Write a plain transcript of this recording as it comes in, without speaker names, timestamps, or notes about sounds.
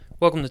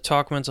Welcome to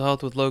Talk Mental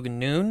Health with Logan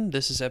Noon.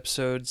 This is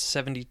episode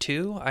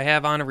 72. I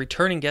have on a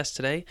returning guest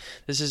today.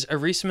 This is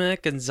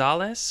Irasema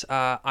Gonzalez.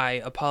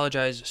 I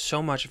apologize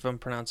so much if I'm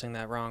pronouncing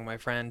that wrong, my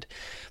friend.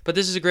 But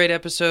this is a great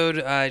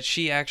episode.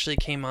 She actually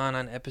came on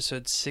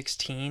episode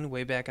 16,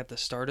 way back at the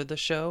start of the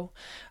show,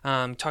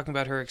 talking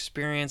about her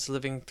experience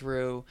living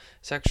through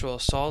sexual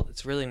assault.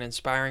 It's really an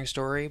inspiring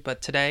story.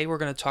 But today we're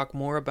going to talk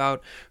more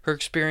about her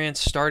experience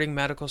starting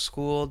medical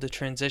school, the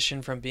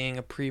transition from being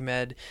a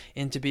pre-med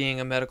into being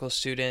a medical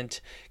student,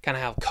 kind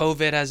of how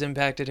COVID has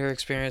impacted her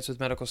experience with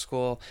medical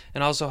school,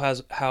 and also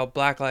how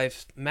Black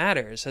Lives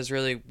Matters has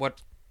really what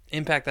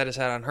impact that has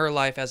had on her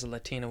life as a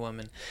Latina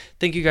woman. I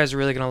think you guys are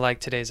really going to like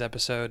today's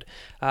episode.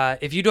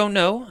 If you don't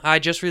know, I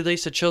just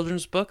released a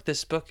children's book.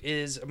 This book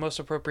is most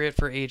appropriate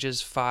for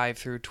ages 5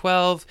 through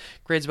 12,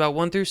 grades about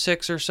 1 through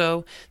 6 or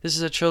so. This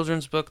is a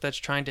children's book that's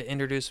trying to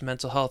introduce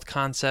mental health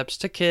concepts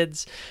to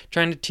kids,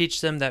 trying to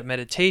teach them that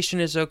meditation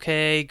is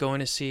okay, going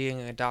to seeing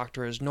a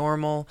doctor is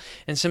normal,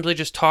 and simply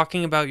just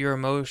talking about your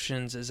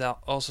emotions is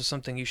also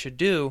something you should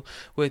do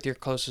with your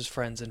closest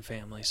friends and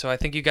family. So I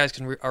think you guys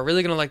are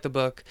really going to like the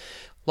book.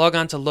 Log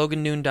on to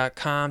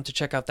logannoon.com to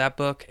check out that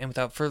book. And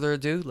without further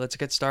ado, let's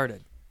get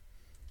started.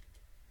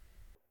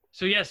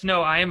 So yes,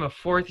 no, I am a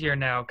fourth year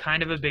now,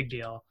 kind of a big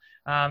deal.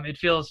 It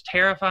feels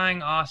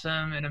terrifying,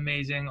 awesome, and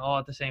amazing all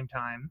at the same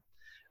time.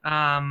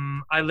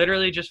 I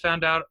literally just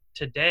found out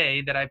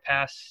today that I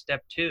passed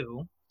step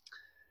 2.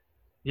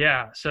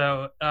 Yeah,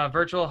 so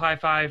virtual high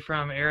five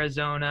from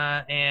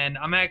Arizona, and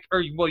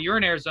you're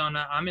in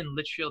Arizona. I'm in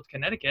Litchfield,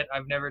 Connecticut.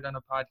 I've never done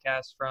a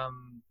podcast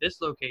from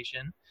this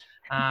location.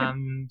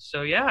 So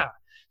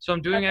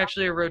I'm doing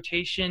actually a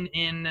rotation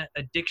in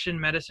addiction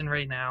medicine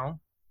right now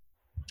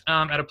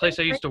at a place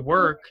I used to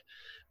work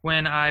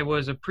when I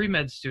was a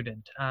pre-med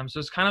student. So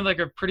it's kind of like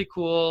a pretty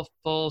cool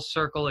full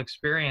circle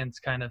experience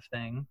kind of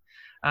thing.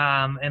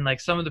 And like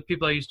some of the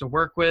people I used to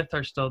work with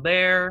are still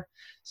there.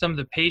 Some of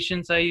the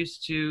patients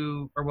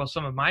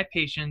some of my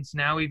patients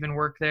now even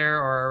work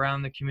there or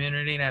around the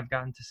community, and I've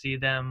gotten to see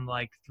them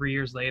like 3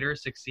 years later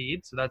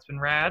succeed. So that's been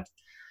rad.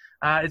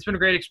 It's been a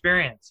great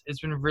experience. It's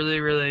been really,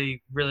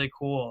 really, really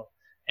cool.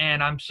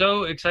 And I'm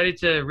so excited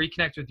to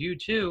reconnect with you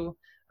too.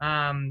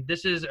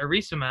 This is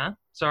Irasema.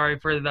 Sorry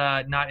for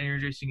the not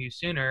introducing you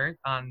sooner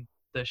on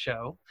the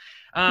show.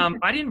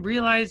 I didn't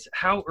realize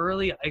how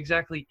early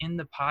exactly in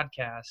the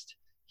podcast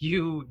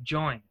you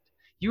joined.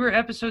 You were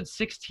episode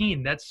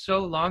 16. That's so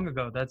long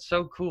ago. That's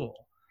so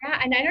cool. Yeah,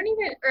 and I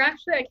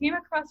came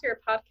across your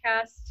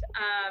podcast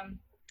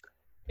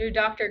through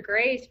Dr.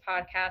 Gray's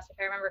podcast, if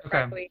I remember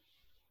correctly. Okay.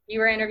 You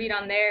were interviewed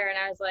on there, and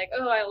I was like,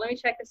 let me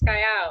check this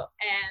guy out.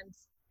 And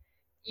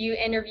you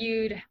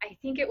interviewed, I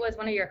think it was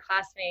one of your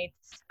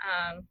classmates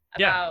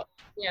about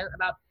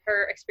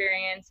her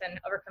experience and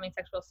overcoming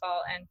sexual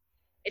assault. And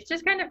it's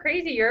just kind of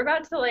crazy. You're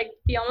about to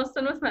be almost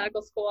done with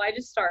medical school. I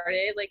just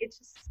started. It's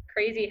just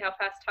crazy how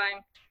fast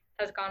time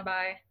has gone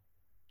by.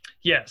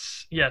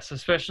 Yes,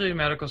 especially in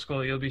medical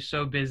school, you'll be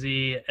so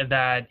busy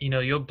that,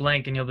 you'll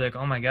blink and you'll be like,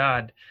 oh my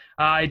God.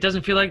 It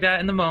doesn't feel like that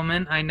in the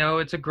moment. I know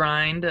it's a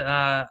grind.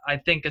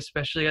 I think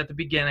especially at the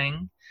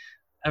beginning.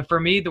 For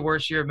me, the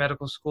worst year of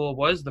medical school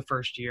was the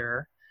first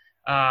year.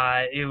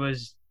 For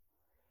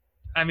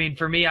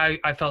me,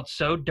 I felt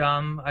so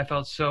dumb. I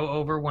felt so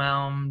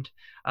overwhelmed.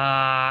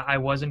 I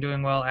wasn't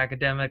doing well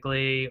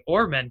academically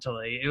or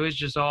mentally. It was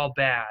just all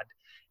bad.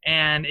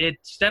 And it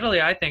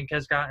steadily, I think,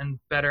 has gotten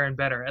better and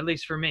better, at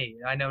least for me.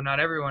 I know not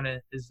everyone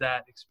is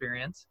that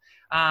experience.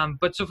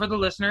 But so for the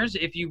listeners,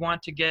 if you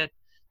want to get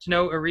to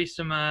know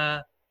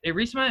Irasema,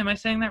 am I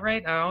saying that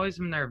right? I always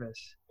am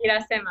nervous.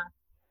 Irasema.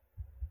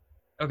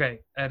 Okay,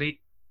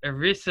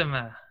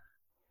 Irasema.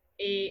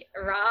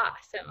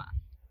 Irasema.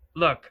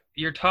 Look,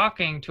 you're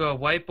talking to a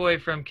white boy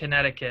from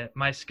Connecticut.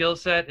 My skill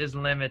set is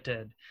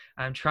limited.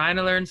 I'm trying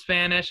to learn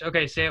Spanish.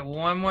 Okay, say it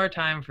one more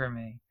time for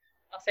me.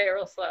 I'll say it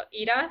real slow.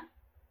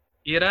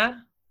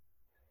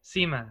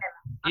 Irasema.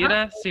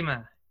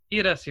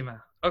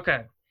 Irasema.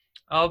 Okay.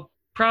 I'll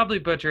probably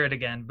butcher it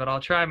again, but I'll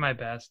try my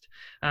best.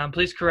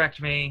 Please correct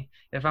me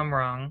if I'm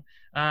wrong.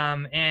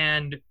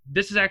 And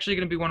this is actually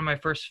going to be one of my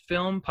first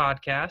film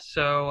podcasts,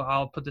 so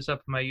I'll put this up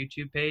on my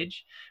YouTube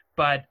page.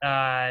 But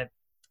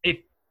if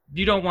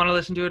you don't want to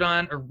listen to it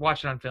or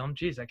watch it on film,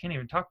 geez, I can't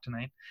even talk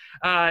tonight.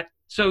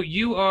 So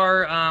you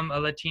are a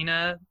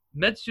Latina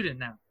med student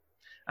now.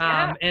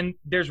 And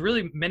there's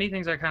really many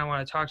things I kind of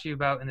want to talk to you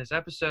about in this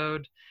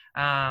episode.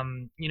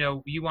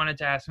 You wanted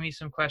to ask me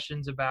some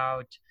questions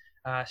about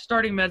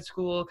starting med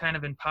school, kind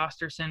of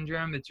imposter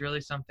syndrome. It's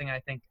really something I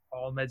think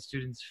all med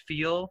students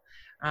feel.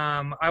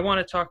 I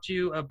want to talk to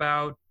you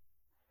about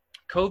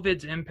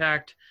COVID's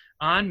impact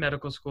on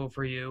medical school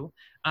for you.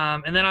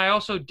 And then I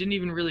also didn't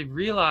even really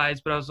realize,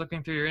 but I was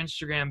looking through your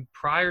Instagram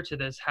prior to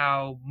this,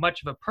 how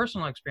much of a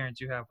personal experience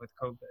you have with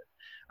COVID.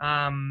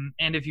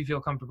 And if you feel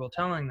comfortable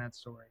telling that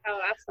story. Oh,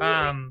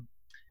 absolutely.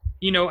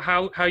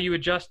 How you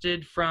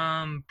adjusted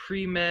from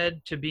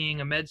pre-med to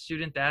being a med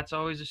student, that's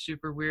always a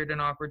super weird and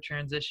awkward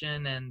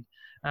transition. And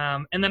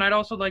then I'd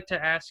also like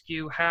to ask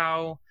you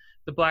how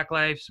the Black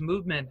Lives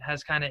Movement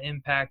has kind of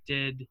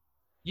impacted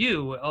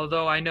you.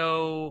 Although I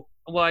know,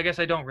 well, I guess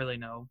I don't really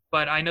know,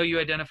 but I know you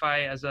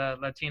identify as a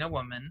Latina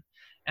woman.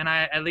 And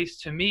at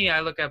least to me, I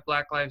look at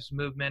Black Lives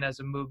Movement as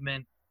a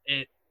movement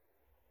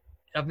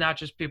of not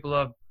just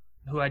people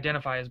who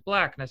identify as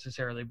Black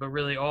necessarily, but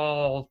really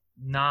all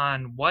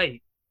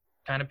non-white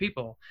kind of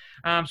people.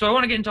 So I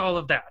want to get into all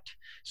of that.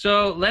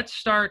 So let's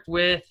start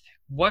with,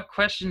 what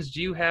questions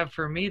do you have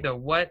for me though?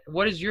 What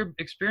has your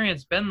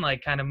experience been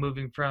like, kind of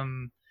moving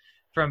from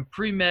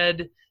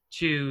pre-med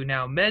to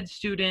now med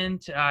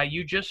student?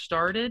 You just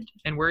started,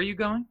 and where are you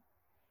going?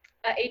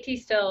 AT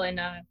still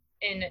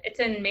it's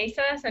in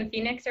Mesa, in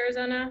Phoenix,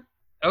 Arizona.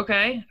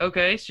 Okay,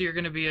 so you're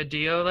gonna be a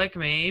DO like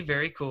me.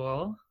 Very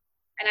cool.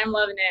 And I'm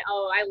loving it.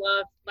 Oh, I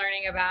love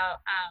learning about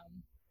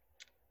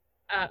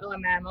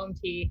OMM,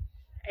 OMT.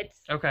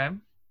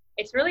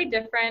 It's really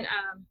different.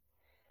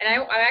 And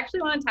I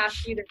actually wanted to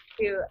ask you this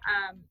too.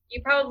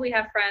 You probably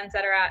have friends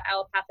that are at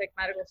allopathic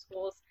medical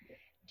schools.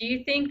 Do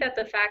you think that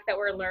the fact that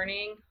we're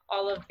learning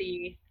all of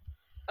the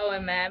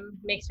OMM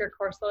makes your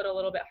course load a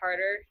little bit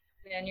harder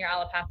than your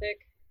allopathic?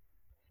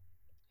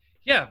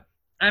 Yeah.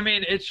 I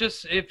mean, it's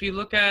just, if you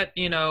look at,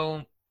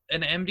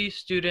 an MD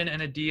student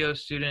and a DO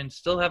student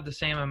still have the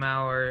same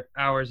amount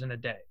hours in a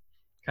day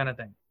kind of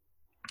thing.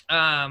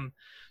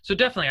 So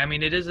definitely, I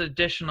mean, it is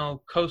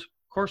additional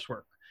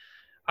coursework.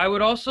 I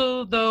would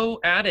also, though,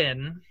 add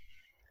in,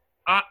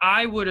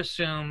 I would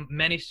assume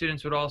many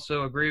students would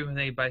also agree with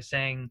me by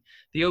saying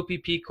the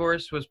OPP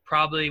course was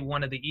probably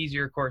one of the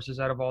easier courses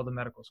out of all the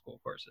medical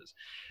school courses.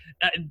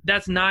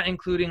 That's not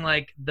including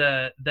like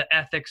the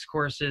ethics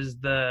courses,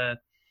 the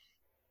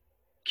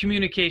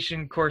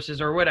communication courses,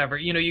 or whatever.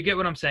 You get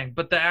what I'm saying.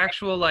 But the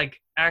actual like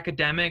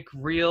academic,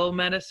 real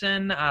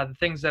medicine, the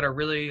things that are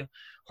really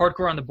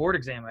hardcore on the board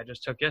exam I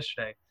just took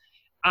yesterday,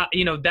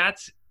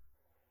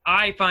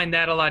 I find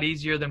that a lot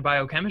easier than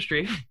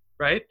biochemistry,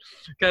 right?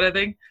 Kind of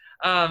thing.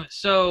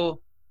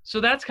 So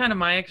that's kind of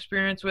my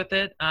experience with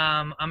it.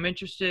 I'm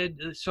interested.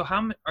 So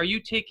are you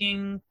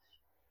taking,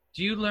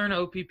 do you learn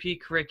OPP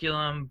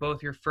curriculum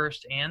both your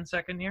first and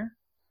second year?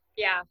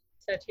 Yeah.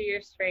 So 2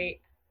 years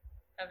straight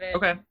of it.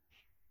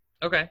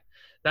 Okay.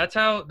 That's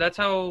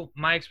how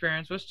my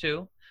experience was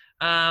too.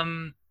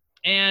 And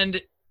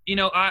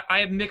I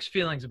have mixed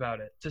feelings about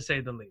it, to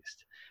say the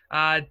least.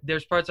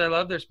 There's parts I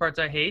love, there's parts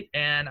I hate.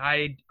 And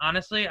I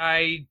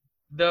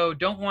though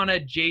don't want to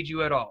jade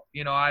you at all.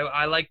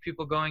 I like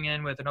people going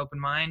in with an open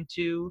mind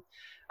to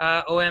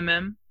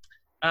OMM.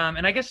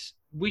 And I guess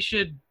we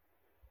should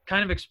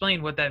kind of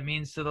explain what that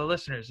means to the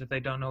listeners if they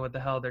don't know what the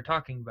hell they're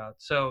talking about.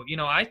 So,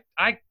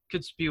 I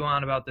could spew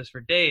on about this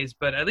for days,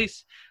 but at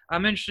least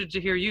I'm interested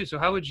to hear you. So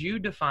how would you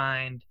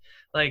define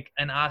like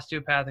an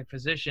osteopathic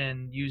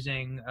physician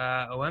using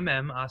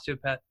OMM,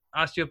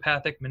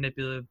 osteopathic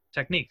manipulative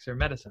techniques or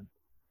medicine?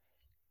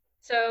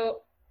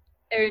 So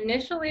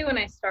initially when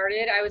I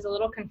started, I was a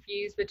little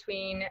confused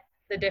between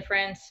the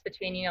difference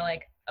between,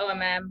 like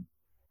OMM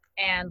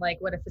and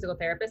like what a physical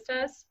therapist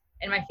does.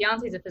 And my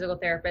fiance is a physical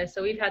therapist,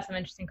 so we've had some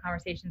interesting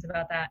conversations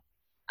about that.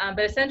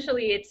 But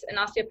essentially, it's an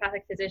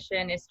osteopathic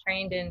physician is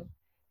trained in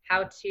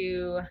how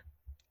to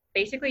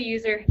basically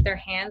use their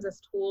hands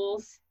as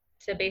tools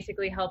to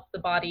basically help the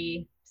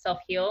body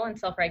self-heal and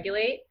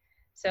self-regulate.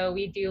 So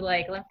we do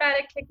like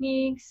lymphatic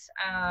techniques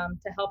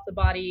to help the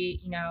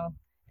body,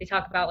 they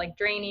talk about like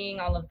draining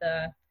all of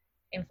the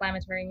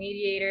inflammatory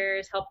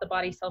mediators, help the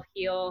body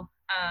self-heal.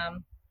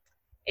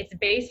 It's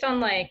based on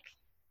like,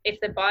 if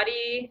the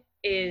body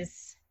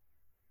is,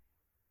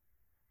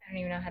 I don't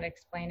even know how to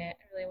explain it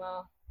really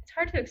well. It's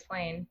hard to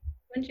explain,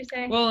 wouldn't you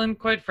say? Well, and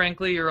quite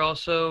frankly, you're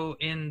also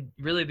in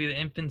really the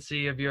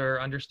infancy of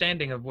your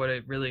understanding of what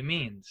it really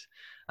means.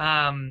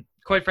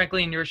 Quite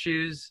frankly, in your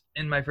shoes,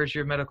 in my first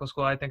year of medical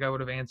school, I think I would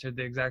have answered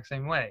the exact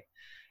same way.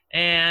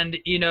 And,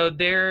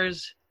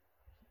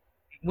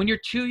 when you're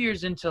 2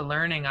 years into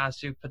learning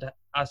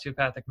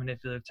osteopathic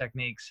manipulative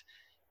techniques,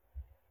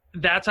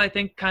 that's, I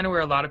think, kind of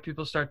where a lot of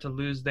people start to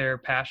lose their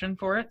passion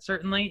for it.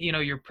 Certainly,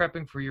 you're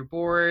prepping for your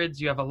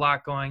boards, you have a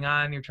lot going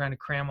on, you're trying to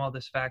cram all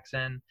this facts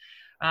in.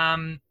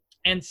 And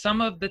some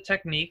of the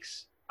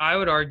techniques, I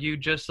would argue,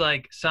 just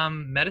like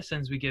some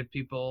medicines we give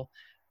people,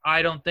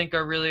 I don't think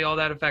are really all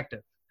that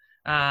effective.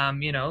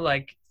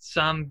 Like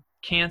some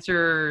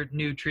cancer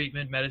new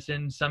treatment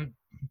medicine,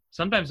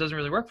 sometimes doesn't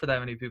really work for that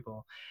many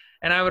people.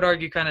 And I would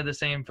argue kind of the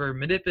same for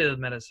manipulative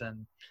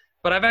medicine.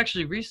 But I've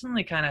actually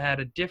recently kind of had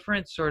a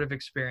different sort of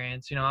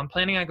experience. I'm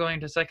planning on going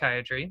to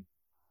psychiatry.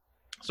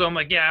 So I'm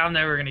like, yeah, I'm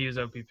never going to use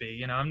OPP.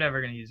 I'm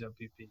never going to use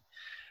OPP.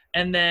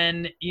 And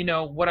then,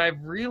 what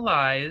I've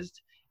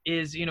realized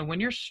is, when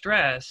you're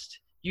stressed,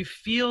 you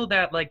feel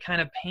that like kind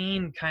of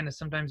pain kind of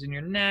sometimes in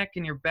your neck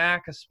and your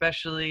back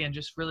especially, and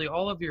just really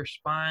all of your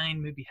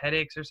spine, maybe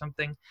headaches or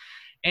something.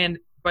 And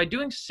by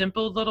doing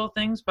simple little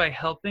things, by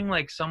helping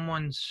like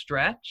someone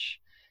stretch,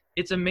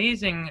 it's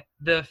amazing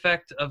the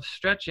effect of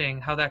stretching,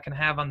 how that can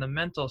have on the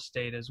mental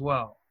state as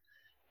well.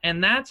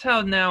 And that's how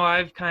now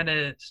I've kind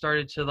of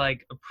started to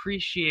like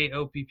appreciate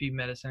OPP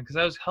medicine, because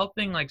I was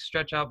helping like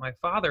stretch out my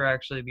father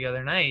actually the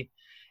other night.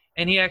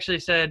 And he actually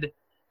said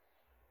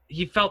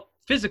he felt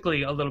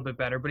physically a little bit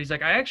better, but he's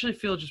like, I actually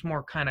feel just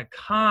more kind of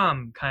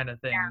calm kind of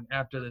thing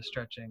after the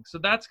stretching. So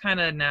that's kind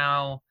of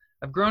now,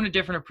 I've grown a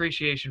different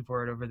appreciation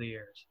for it over the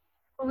years.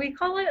 Well, we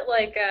call it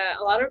like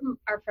a lot of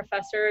our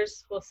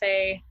professors will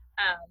say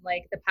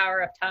like the power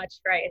of touch,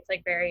 right? It's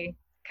like very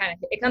kind of,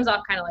 it comes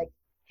off kind of like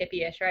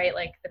hippie-ish, right?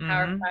 Like the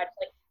power of touch.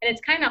 Like, and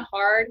it's kind of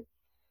hard,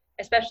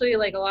 especially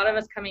like a lot of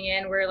us coming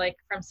in, we're like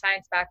from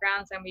science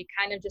backgrounds, and we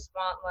kind of just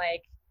want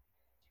like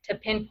to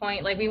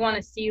pinpoint, like we want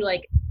to see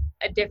like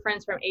a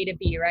difference from A to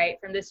B, right?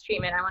 From this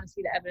treatment, I want to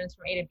see the evidence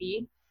from A to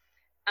B.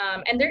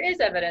 And there is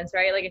evidence,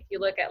 right? Like if you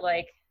look at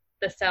like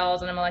the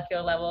cells on a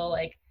molecular level,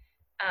 like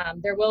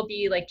there will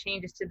be like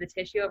changes to the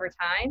tissue over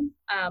time.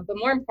 But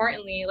more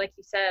importantly, like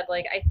you said,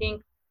 like I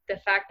think the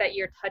fact that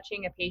you're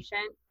touching a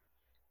patient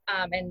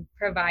and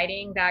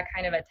providing that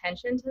kind of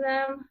attention to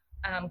them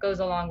goes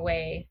a long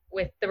way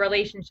with the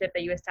relationship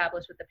that you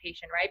establish with the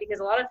patient, right? Because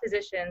a lot of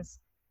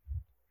physicians,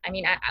 I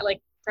mean, I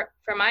like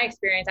from my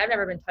experience, I've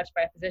never been touched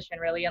by a physician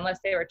really, unless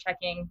they were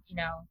checking, you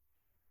know,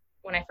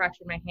 when I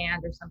fractured my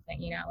hand or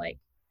something, you know, like,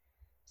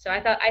 so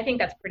I think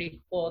that's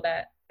pretty cool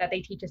that they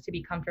teach us to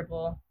be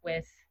comfortable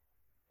with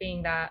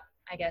being that,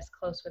 I guess,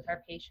 close with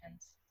our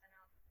patients.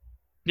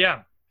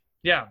 Yeah.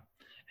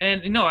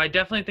 And, you know, I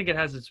definitely think it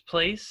has its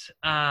place.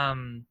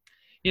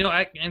 You know,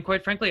 and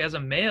quite frankly, as a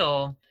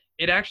male,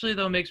 it actually,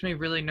 though, makes me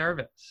really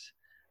nervous.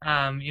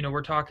 You know,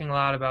 we're talking a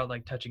lot about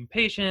like touching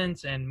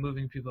patients and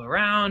moving people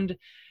around.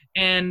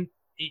 And,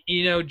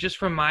 you know, just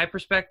from my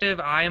perspective,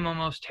 I am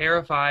almost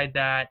terrified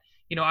that,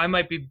 you know, I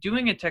might be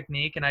doing a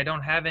technique and I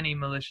don't have any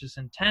malicious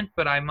intent,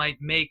 but I might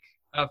make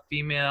a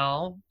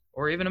female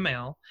or even a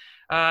male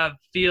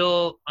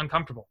feel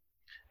uncomfortable.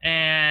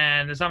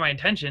 And it's not my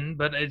intention,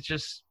 but it's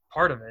just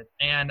part of it.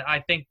 And I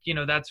think, you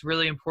know, that's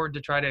really important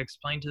to try to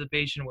explain to the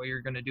patient what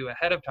you're going to do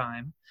ahead of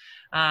time.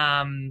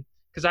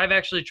 Because I've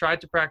actually tried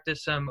to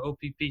practice some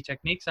OPP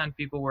techniques on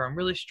people where I'm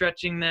really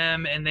stretching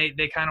them and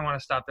they kind of want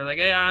to stop. They're like,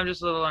 hey, I'm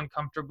just a little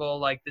uncomfortable.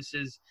 Like this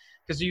is,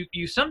 because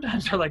you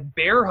sometimes are like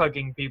bear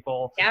hugging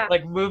people,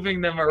 like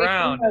moving them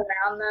around.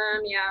 Around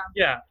them, yeah.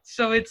 Yeah.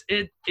 So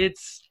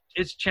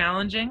it's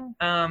challenging.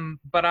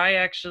 But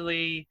I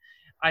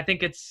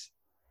think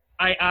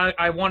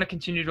I want to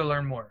continue to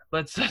learn more.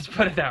 Let's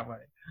put it that way.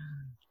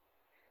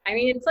 I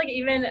mean, it's like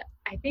even,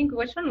 I think,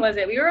 which one was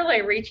it? We were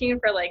like reaching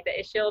for like the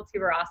ischial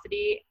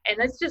tuberosity, and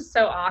it's just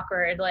so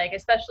awkward, like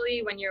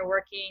especially when you're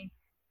working,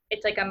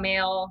 it's like a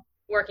male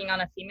working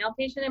on a female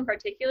patient in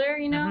particular,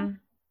 you know?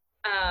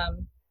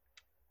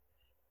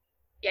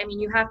 Yeah, I mean,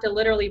 you have to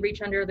literally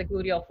reach under the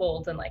gluteal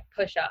folds and like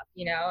push up,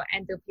 you know,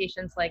 and the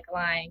patient's like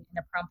lying in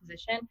a prone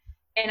position.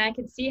 And I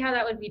could see how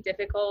that would be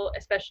difficult,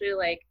 especially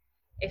like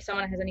if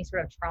someone has any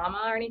sort of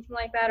trauma or anything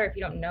like that, or if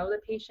you don't know the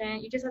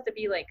patient, you just have to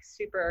be like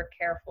super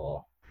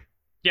careful.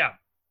 Yeah.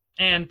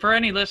 And for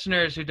any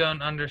listeners who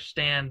don't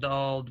understand the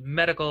old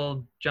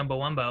medical jumbo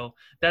wumbo,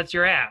 that's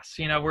your ass.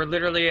 You know, we're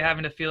literally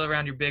having to feel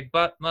around your big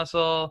butt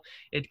muscle.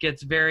 It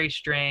gets very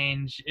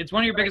strange. It's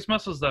one of your biggest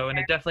muscles, though, and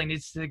it definitely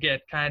needs to get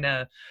kind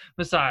of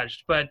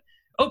massaged. But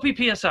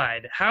OPP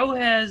aside, how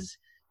has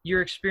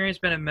your experience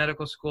been at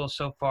medical school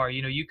so far?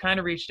 You know, you kind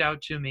of reached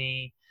out to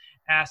me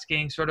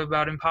asking sort of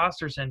about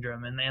imposter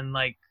syndrome and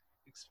like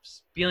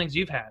feelings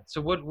you've had.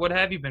 So what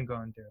have you been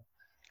going through?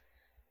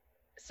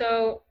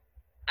 So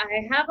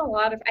I have a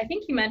lot of, I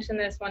think you mentioned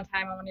this one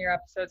time on one of your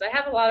episodes, I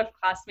have a lot of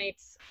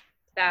classmates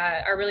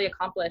that are really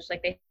accomplished.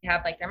 Like they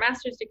have like their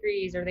master's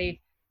degrees, or they've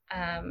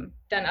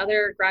done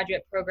other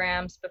graduate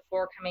programs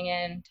before coming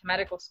in to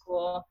medical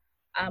school,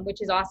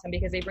 which is awesome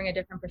because they bring a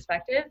different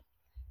perspective.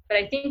 But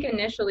I think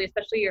initially,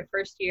 especially your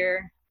first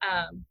year,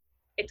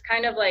 it's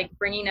kind of like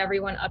bringing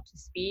everyone up to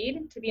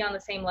speed to be on the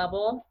same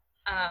level.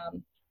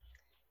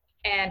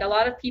 And a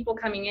lot of people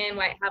coming in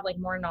might have like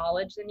more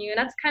knowledge than you. And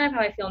that's kind of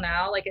how I feel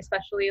now, like,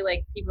 especially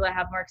like people that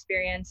have more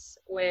experience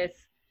with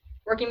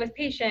working with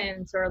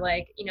patients, or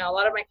like, you know, a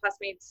lot of my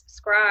classmates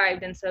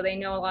scribed. And so they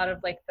know a lot of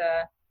like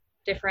the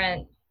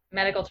different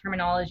medical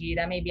terminology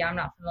that maybe I'm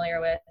not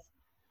familiar with.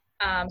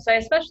 So I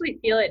especially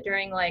feel it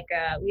during like,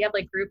 we have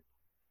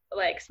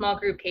like small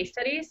group case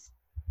studies.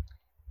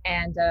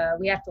 And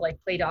we have to like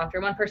play doctor.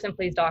 One person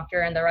plays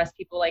doctor and the rest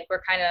people, like,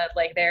 we're kind of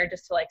like there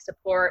just to like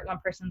support. One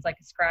person's like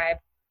a scribe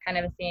kind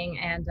of a thing.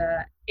 And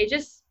it's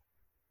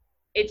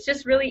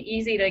just really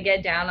easy to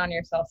get down on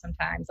yourself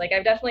sometimes. Like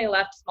I've definitely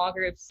left small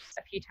groups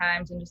a few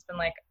times and just been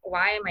like,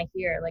 why am I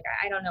here? Like,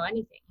 I don't know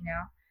anything, you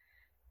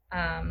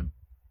know?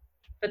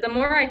 But the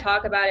more I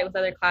talk about it with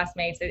other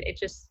classmates,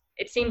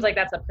 it seems like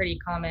that's a pretty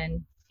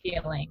common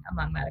feeling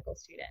among medical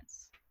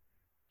students.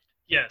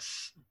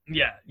 Yes.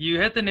 Yeah, you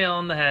hit the nail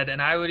on the head.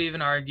 And I would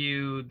even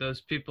argue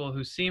those people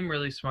who seem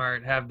really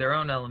smart have their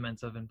own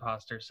elements of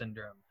imposter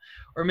syndrome,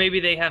 or maybe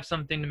they have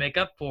something to make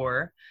up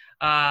for.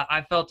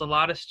 I felt a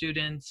lot of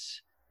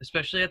students,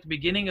 especially at the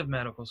beginning of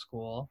medical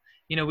school,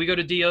 you know, we go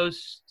to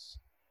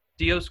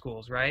DO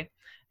schools, right?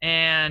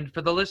 And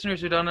for the listeners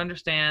who don't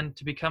understand,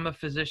 to become a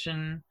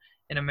physician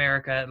in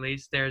America, at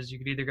least, you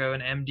could either go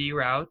an MD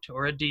route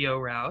or a DO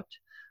route.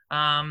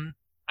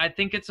 I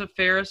think it's a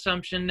fair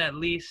assumption, at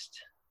least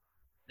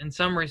in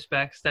some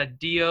respects, that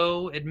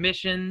DO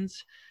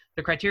admissions,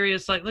 the criteria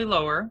is slightly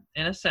lower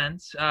in a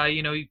sense.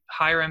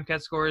 Higher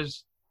MCAT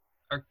scores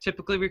are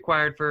typically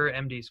required for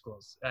MD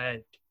schools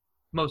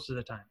most of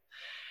the time.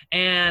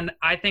 And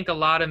I think a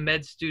lot of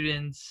med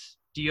students,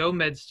 DO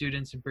med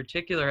students in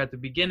particular at the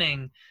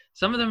beginning,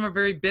 some of them are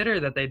very bitter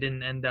that they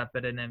didn't end up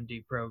at an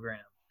MD program.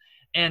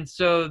 And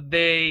so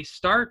they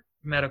start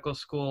medical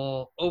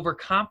school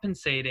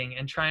overcompensating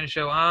and trying to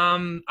show,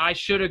 I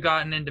should have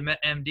gotten into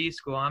MD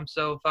school. I'm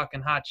so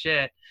fucking hot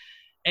shit.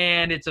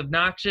 And it's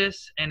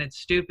obnoxious and it's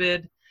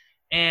stupid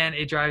and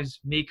it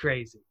drives me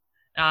crazy.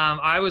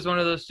 I was one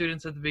of those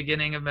students at the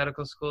beginning of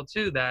medical school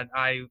too, that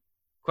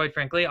quite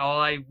frankly,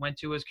 all I went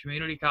to was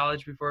community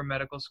college before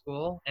medical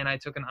school, and I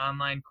took an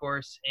online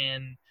course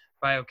in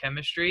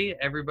biochemistry.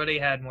 Everybody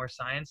had more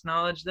science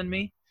knowledge than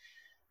me.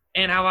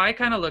 And how I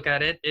kind of look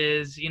at it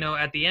is,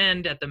 at the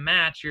end, at the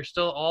match, you're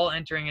still all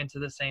entering into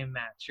the same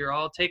match. You're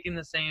all taking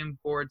the same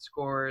board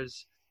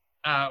scores,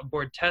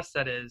 board tests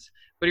that is,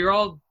 but you're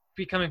all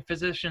becoming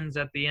physicians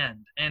at the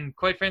end. And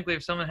quite frankly,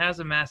 if someone has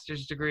a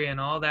master's degree and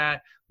all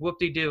that,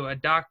 whoop-de-doo, a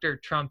doctor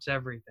trumps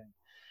everything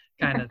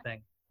kind of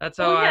thing. That's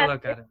how I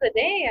look at it. The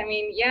day. I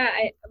mean,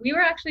 we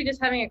were actually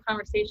just having a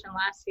conversation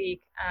last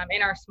week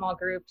in our small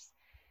groups,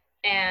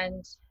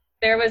 and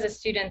there was a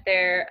student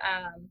there,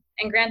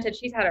 and granted,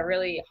 she's had a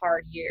really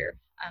hard year.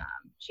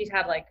 She's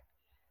had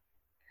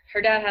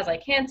her dad has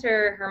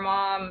cancer, her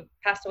mom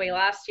passed away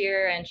last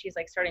year, and she's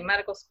starting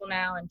medical school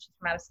now, and she's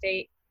from out of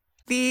state.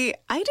 The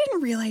I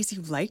didn't realize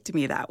you liked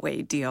me that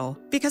way deal.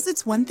 Because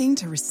it's one thing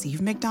to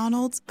receive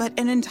McDonald's, but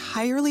an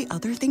entirely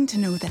other thing to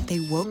know that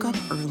they woke up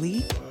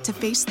early to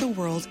face the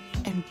world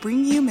and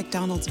bring you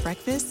McDonald's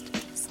breakfast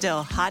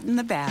still hot in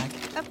the bag.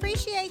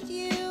 Appreciate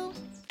you.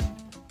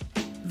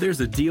 There's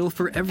a deal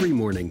for every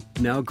morning.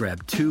 Now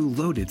grab 2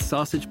 loaded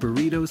sausage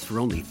burritos for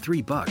only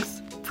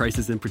 $3.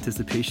 Prices and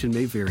participation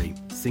may vary.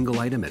 Single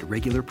item at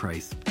regular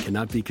price.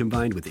 Cannot be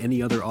combined with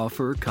any other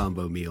offer or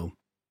combo meal.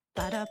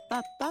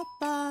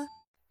 Ba-da-ba-ba-ba.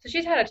 So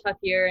she's had a tough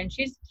year, and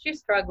she's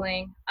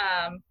struggling.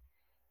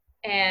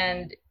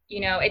 And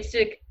it's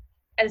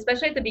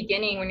especially at the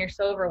beginning when you're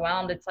so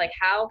overwhelmed, it's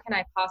how can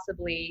I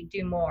possibly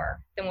do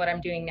more than what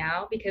I'm doing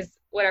now? Because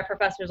what our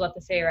professors love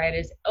to say, right,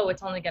 is,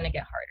 it's only going to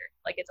get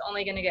harder. It's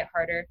only going to get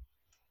harder.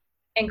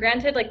 And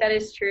granted, that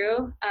is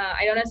true.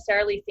 I don't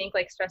necessarily think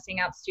stressing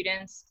out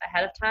students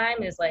ahead of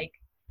time is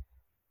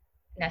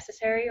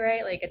necessary,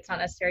 right? It's not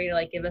necessary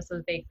to give us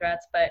those vague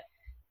threats, but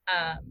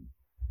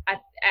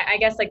I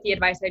guess the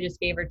advice I just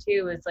gave her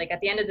too is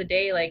at the end of the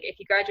day, if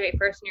you graduate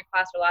first in your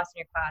class or last in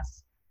your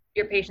class,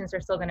 your patients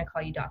are still going to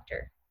call you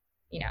doctor.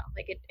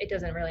 It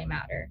doesn't really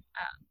matter.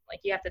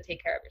 You have to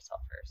take care of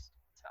yourself first.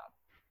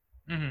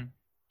 So. Mm-hmm.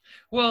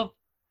 Well,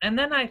 and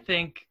then I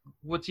think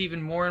what's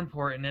even more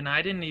important, and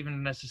I didn't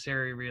even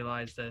necessarily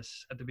realize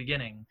this at the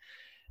beginning,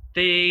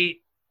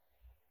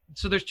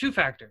 so there's 2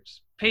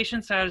 factors.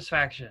 Patient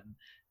satisfaction.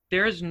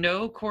 There is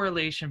no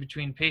correlation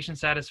between patient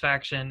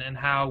satisfaction and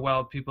how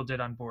well people did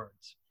on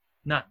boards.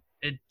 None.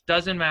 It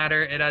doesn't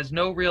matter. It has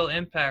no real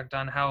impact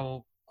on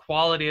how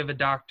quality of a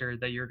doctor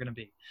that you're going to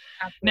be.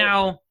 Absolutely.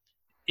 Now,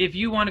 if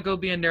you want to go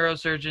be a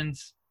neurosurgeon,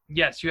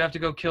 yes, you have to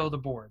go kill the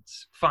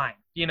boards. Fine.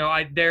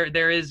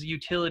 There is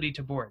utility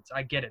to boards.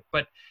 I get it.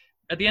 But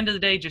at the end of the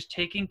day, just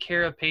taking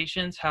care of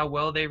patients, how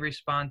well they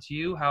respond to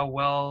you, how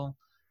well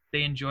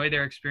they enjoy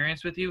their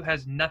experience with you,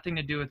 has nothing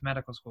to do with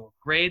medical school.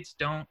 Grades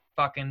don't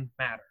fucking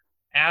matter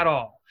at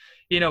all.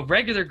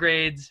 Regular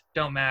grades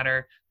don't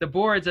matter. The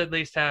boards at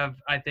least have,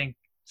 I think,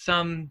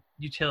 some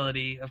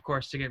utility, of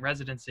course, to get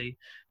residency.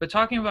 But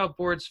talking about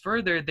boards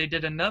further, they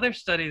did another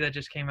study that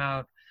just came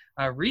out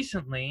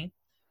recently.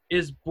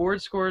 Is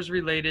board scores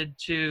related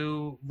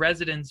to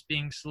residents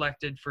being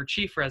selected for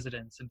chief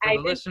residents? And for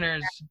the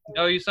listeners,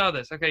 you saw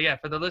this. Okay, yeah.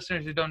 For the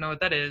listeners who don't know what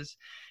that is,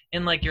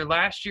 in your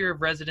last year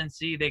of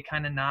residency, they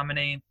kind of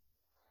nominate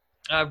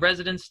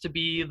residents to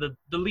be the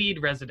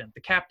lead resident,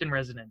 the captain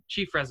resident,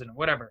 chief resident,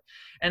 whatever.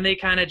 And they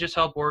kind of just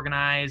help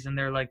organize, and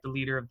they're the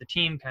leader of the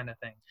team kind of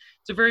thing.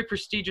 It's a very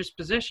prestigious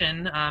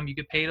position. You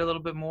get paid a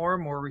little bit more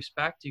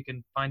respect. You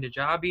can find a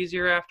job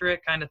easier after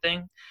it kind of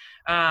thing.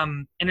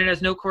 And it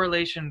has no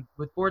correlation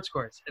with board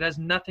scores. It has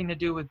nothing to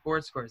do with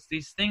board scores.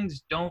 These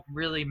things don't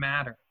really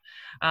matter.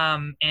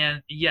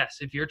 And yes,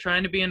 if you're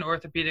trying to be an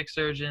orthopedic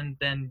surgeon,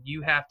 then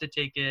you have to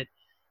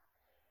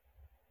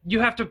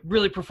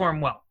really perform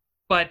well.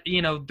 But,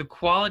 the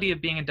quality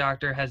of being a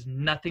doctor has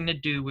nothing to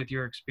do with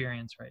your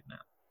experience right now.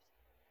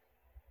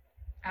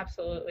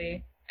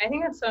 Absolutely. I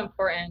think that's so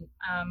important.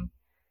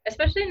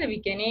 Especially in the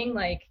beginning,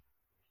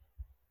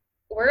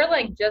 we're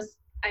I'm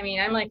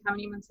how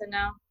many months in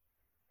now?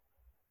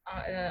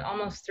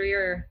 Almost 3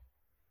 or...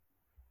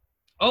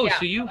 Oh, yeah.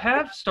 So you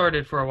have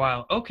started for a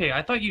while. Okay,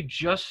 I thought you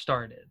just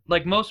started.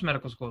 Like most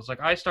medical schools.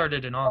 I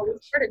started in August. We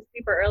started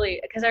super early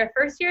because our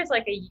first year is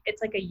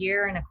it's a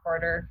year and a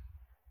quarter.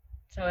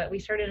 So we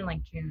started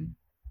in June.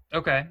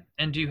 Okay.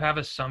 And do you have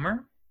a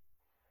summer?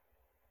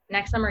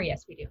 Next summer,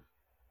 yes, we do.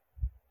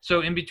 So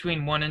in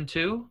between 1 and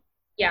 2?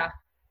 Yeah.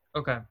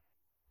 Okay.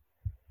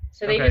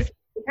 So they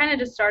kind of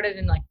just started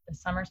in like the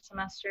summer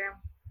semester.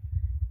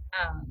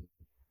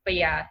 But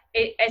yeah,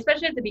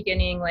 especially at the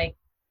beginning, like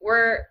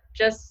we're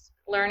just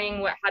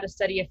learning how to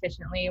study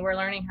efficiently. We're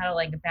learning how to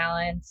like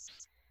balance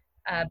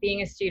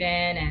being a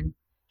student and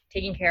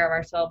taking care of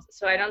ourselves.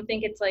 So I don't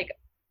think it's like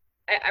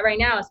right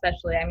now,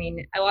 especially, I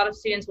mean, a lot of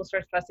students will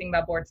start stressing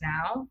about boards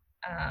now.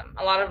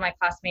 A lot of my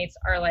classmates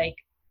are like,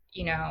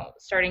 you know,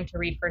 starting to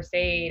read first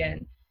aid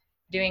and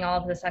doing all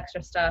of this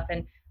extra stuff.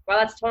 And while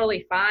that's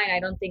totally fine, I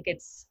don't think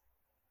it's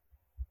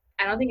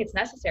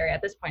necessary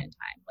at this point in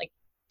time. Like,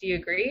 do you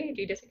agree?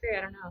 Do you disagree?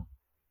 I don't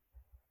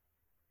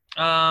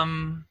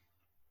know.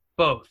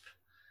 Both.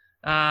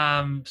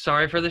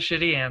 Sorry for the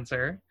shitty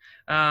answer.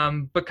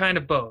 But kind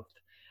of both.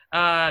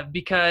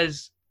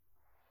 Because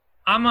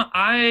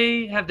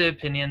I have the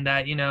opinion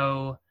that, you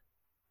know,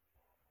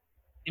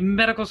 in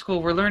medical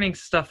school, we're learning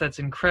stuff that's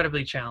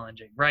incredibly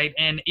challenging, right?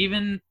 And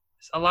even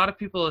a lot of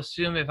people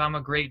assume if I'm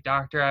a great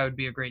doctor, I would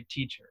be a great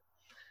teacher.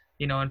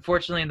 You know,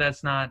 unfortunately,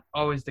 that's not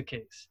always the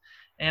case.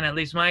 And at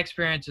least my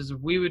experience is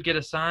we would get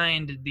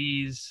assigned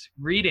these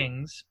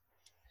readings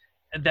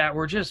that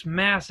were just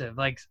massive,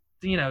 like,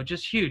 you know,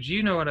 just huge.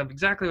 You know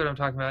exactly what I'm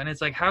talking about. And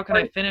it's like, how can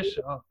I finish?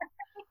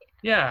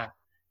 Yeah.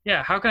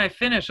 How can I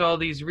finish all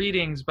these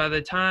readings by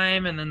the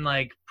time and then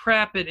like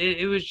prep it?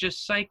 It was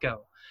just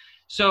psycho.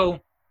 So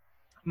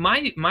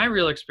my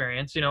real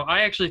experience, you know,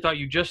 I actually thought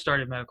you just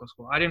started medical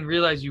school. I didn't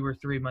realize you were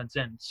 3 months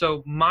in.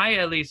 So my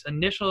at least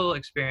initial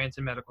experience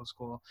in medical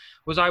school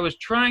was I was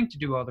trying to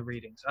do all the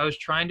readings. I was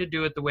trying to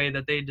do it the way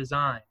that they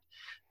designed.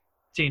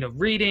 So, you know,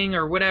 reading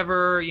or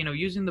whatever, you know,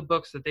 using the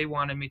books that they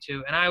wanted me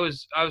to. And I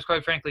was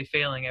quite frankly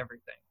failing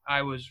everything.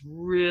 I was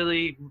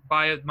really,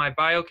 my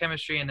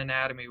biochemistry and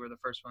anatomy were the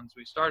first ones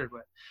we started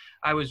with.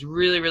 I was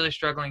really, really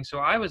struggling. So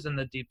I was in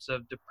the deeps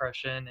of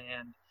depression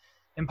and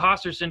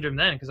imposter syndrome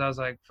then, because I was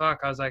like, fuck,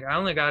 I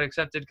only got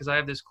accepted because I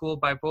have this cool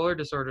bipolar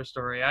disorder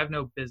story. I have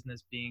no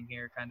business being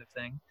here kind of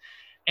thing.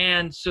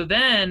 And so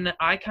then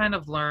I kind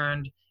of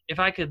learned if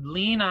I could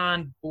lean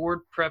on board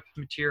prep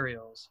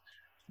materials,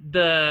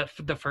 the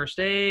first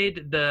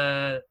aid,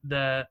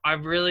 I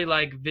really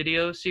like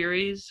video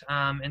series.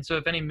 And so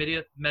if any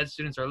med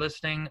students are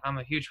listening, I'm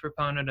a huge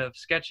proponent of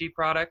sketchy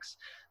products,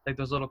 like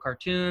those little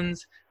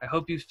cartoons. I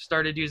hope you've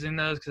started using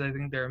those because I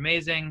think they're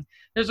amazing.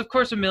 There's of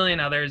course a million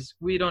others.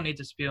 We don't need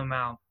to spew them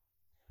out.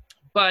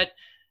 But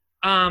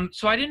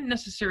so I didn't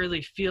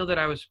necessarily feel that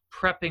I was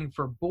prepping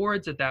for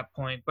boards at that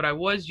point, but I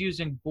was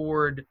using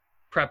board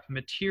prep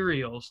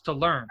materials to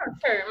learn.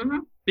 Sure. Mm-hmm.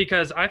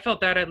 Because I felt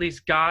that at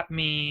least got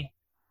me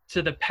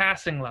to the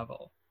passing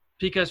level.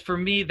 Because for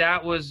me,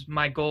 that was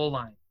my goal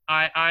line.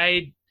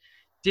 I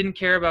didn't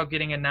care about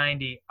getting a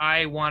 90.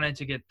 I wanted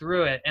to get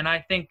through it. And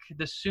I think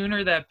the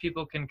sooner that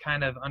people can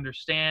kind of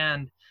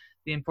understand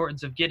the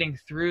importance of getting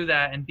through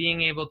that and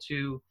being able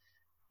to,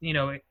 you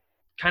know,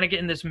 kind of get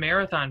in this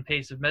marathon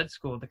pace of med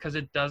school, because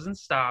it doesn't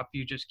stop.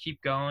 You just keep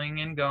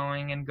going and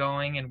going and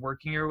going and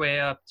working your way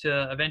up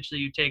to eventually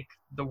you take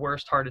the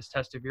worst, hardest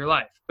test of your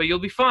life. But you'll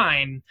be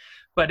fine.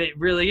 But it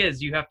really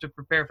is. You have to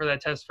prepare for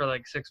that test for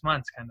like 6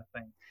 months kind of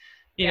thing.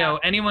 You know,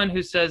 anyone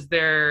who says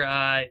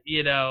they're,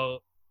 you know,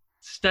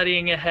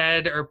 studying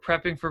ahead or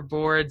prepping for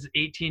boards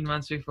 18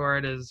 months before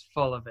it is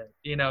full of it.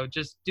 You know,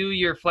 just do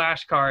your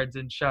flashcards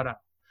and shut up.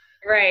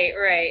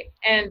 Right.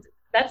 And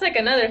that's like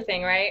another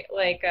thing, right?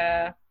 Like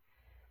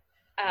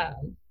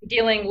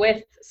dealing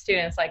with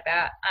students like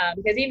that.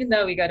 Because even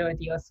though we go to a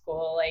DO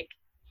school, like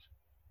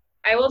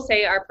I will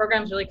say our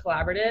program's really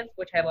collaborative,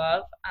 which I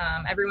love.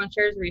 Everyone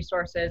shares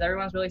resources.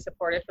 Everyone's really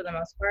supportive for the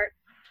most part.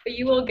 But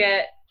you will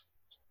get,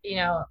 you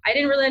know, I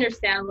didn't really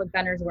understand what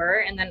gunners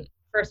were. And then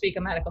first week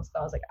of medical school,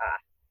 I was like,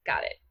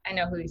 got it. I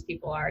know who these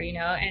people are, you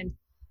know. And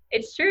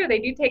it's true. They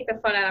do take the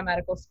fun out of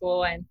medical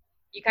school. And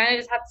you kind of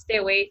just have to stay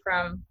away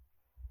from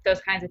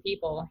those kinds of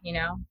people, you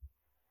know.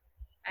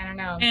 I don't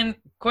know. And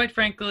quite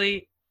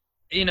frankly,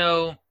 you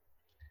know,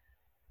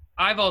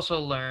 I've also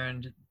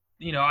learned,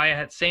 you know, I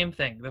had same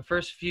thing. The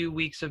first few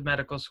weeks of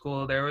medical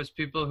school, there was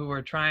people who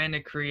were trying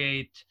to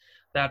create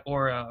that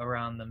aura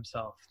around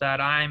themselves, that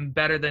I'm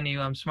better than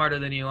you, I'm smarter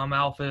than you, I'm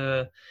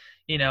alpha,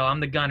 you know, I'm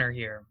the gunner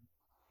here.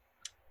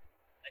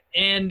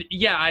 And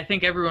yeah, I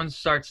think everyone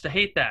starts to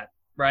hate that,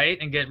 right?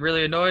 And get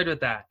really annoyed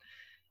with that.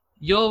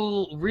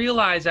 You'll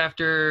realize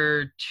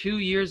after 2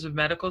 years of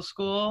medical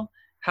school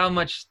how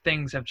much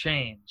things have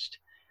changed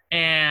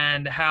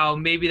and how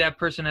maybe that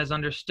person has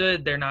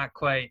understood they're not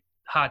quite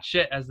hot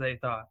shit as they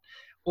thought,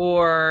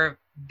 or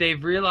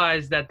they've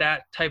realized that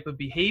that type of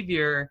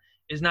behavior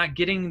is not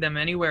getting them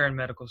anywhere in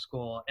medical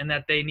school and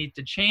that they need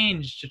to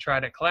change to try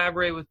to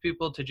collaborate with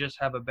people to just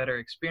have a better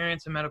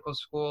experience in medical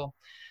school.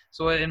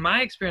 So in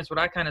my experience, what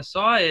I kind of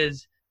saw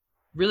is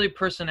really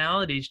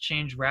personalities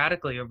change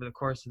radically over the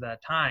course of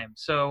that time.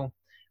 So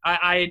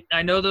I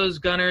know those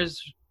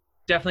gunners,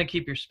 definitely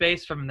keep your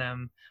space from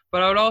them,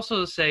 but I would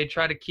also say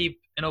try to keep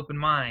an open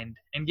mind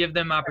and give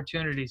them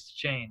opportunities to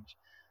change.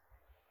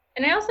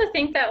 And I also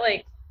think that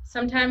like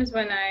sometimes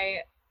when I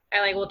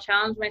like will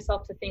challenge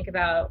myself to think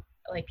about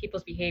like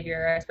people's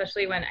behavior,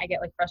 especially when I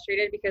get like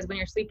frustrated, because when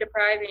you're sleep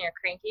deprived and you're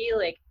cranky,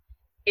 like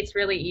it's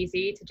really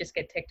easy to just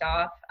get ticked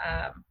off.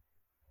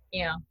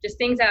 You know, just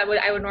things that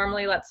I would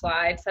normally let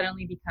slide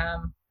suddenly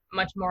become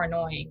much more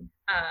annoying.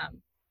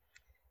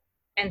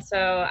 And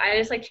so I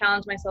just like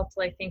challenge myself to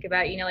like think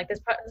about, you know, like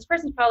this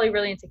person's probably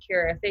really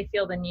insecure if they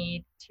feel the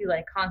need to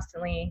like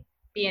constantly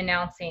be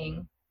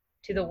announcing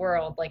to the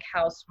world like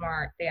how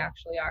smart they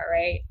actually are,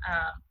 right?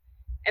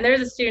 And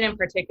there's a student in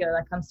particular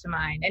that comes to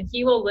mind, and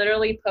he will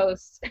literally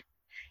post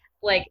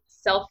like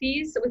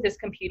selfies with his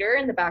computer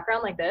in the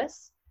background like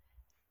this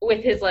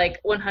with his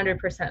like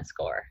 100%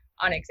 score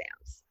on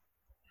exams.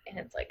 And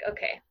it's like,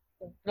 okay,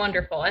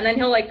 wonderful. And then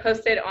he'll like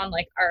post it on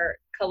like our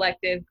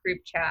collective group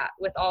chat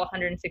with all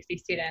 160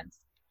 students.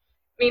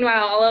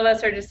 Meanwhile, all of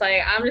us are just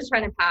like, I'm just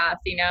trying to pass,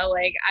 you know,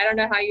 like, I don't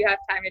know how you have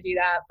time to do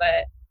that,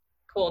 but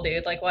cool,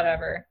 dude, like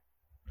whatever.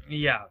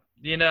 Yeah.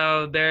 You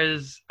know,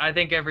 I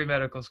think every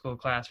medical school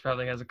class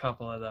probably has a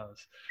couple of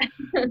those.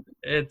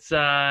 It's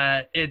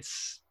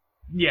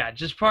yeah,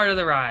 just part of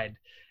the ride.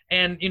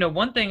 And, you know,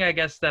 one thing I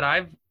guess that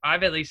I've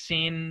at least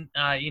seen,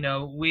 you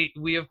know,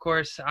 we of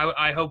course,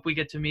 I hope we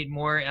get to meet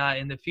more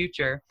in the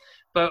future,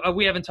 but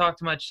we haven't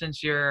talked much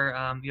since your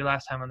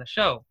last time on the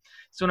show.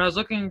 So when I was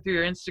looking through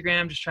your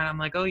Instagram, I'm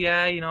like, oh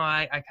yeah, you know,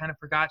 I kind of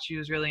forgot she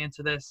was really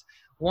into this.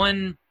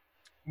 One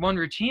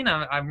routine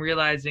I'm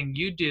realizing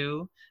you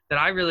do that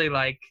I really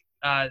like,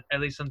 at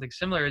least something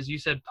similar, is you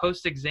said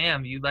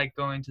post-exam, you like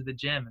going to the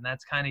gym, and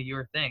that's kind of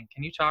your thing.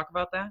 Can you talk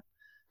about that?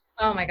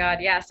 Oh my God,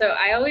 yeah. So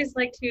I always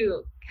like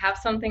to have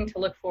something to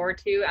look forward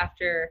to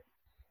after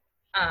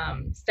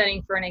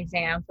studying for an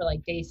exam for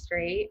like days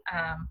straight.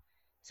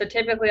 So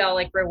typically I'll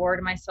like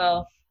reward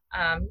myself.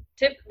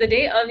 The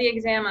day of the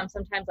exam, I'm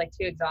sometimes like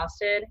too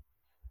exhausted.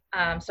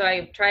 So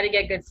I try to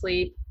get good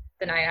sleep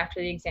the night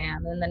after the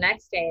exam. And the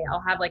next day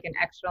I'll have like an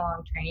extra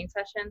long training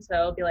session. So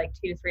it'll be like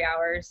 2 to 3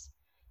 hours.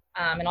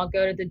 And I'll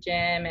go to the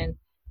gym, and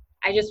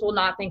I just will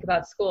not think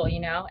about school, you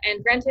know?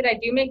 And granted, I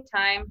do make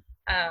time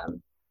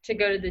to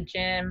go to the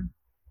gym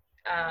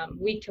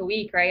week to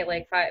week, right?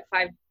 Like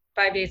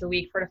five days a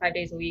week, 4 to 5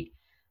 days a week.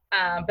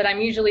 But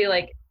I'm usually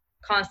like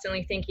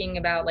constantly thinking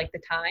about like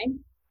the time.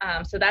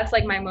 So that's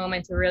like my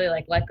moment to really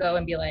like let go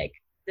and be like,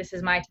 this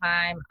is my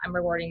time. I'm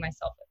rewarding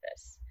myself with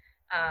this.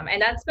 And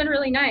that's been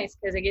really nice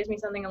because it gives me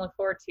something to look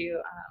forward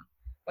to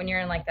when you're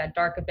in like that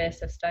dark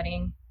abyss of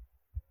studying.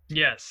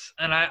 Yes.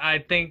 And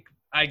I think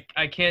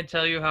I can't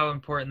tell you how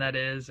important that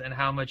is and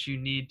how much you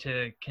need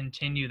to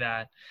continue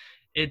that.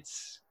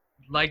 It's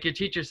like your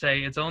teachers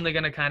say, it's only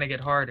going to kind of get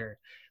harder.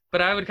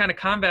 But I would kind of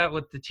combat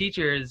with the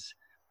teachers,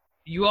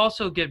 you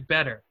also get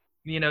better.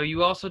 You know,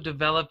 you also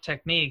develop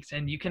techniques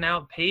and you can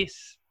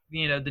outpace,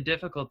 you know, the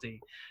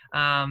difficulty.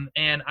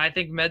 And I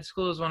think med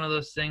school is one of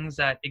those things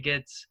that it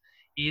gets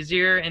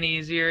easier and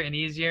easier and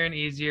easier and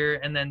easier.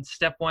 And then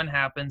step one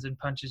happens and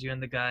punches you in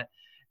the gut.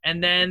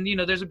 And then, you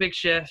know, there's a big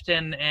shift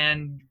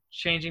and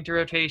changing to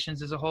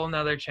rotations is a whole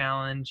nother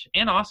challenge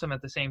and awesome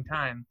at the same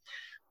time.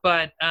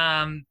 But,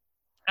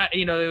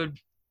 you know,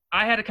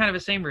 I had a kind of a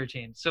same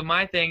routine. So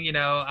my thing, you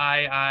know,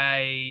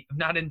 I'm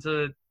not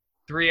into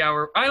 3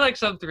 hour, I like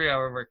some 3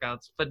 hour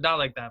workouts, but not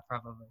like that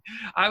probably.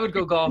 I would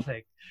go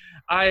golfing.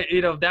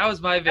 You know, that was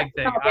my big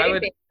thing.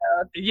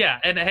 Yeah.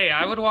 And hey,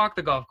 I would walk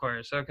the golf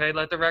course. Okay.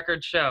 Let the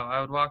record show.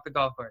 I would walk the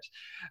golf course.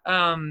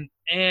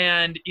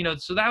 And, you know,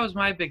 so that was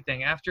my big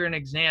thing. After an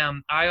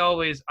exam, I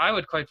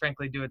would quite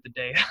frankly do it the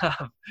day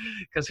of,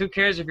 because who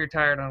cares if you're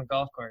tired on a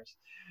golf course?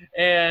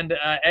 And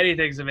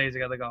anything's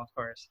amazing on the golf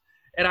course.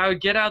 And I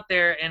would get out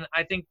there, and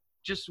I think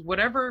just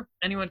whatever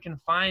anyone can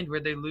find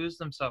where they lose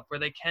themselves, where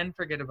they can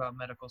forget about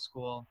medical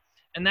school.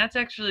 And that's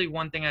actually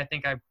one thing I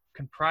think I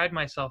can pride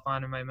myself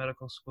on in my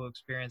medical school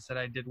experience that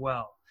I did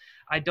well.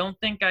 I don't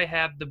think I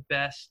have the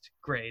best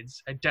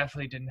grades. I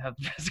definitely didn't have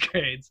the best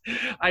grades.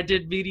 I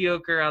did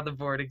mediocre on the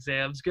board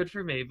exams. Good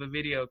for me, but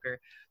mediocre.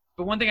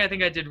 But one thing I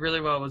think I did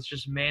really well was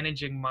just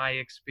managing my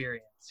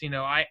experience. You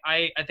know, I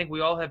think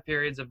we all have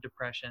periods of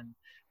depression,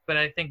 but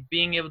I think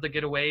being able to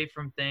get away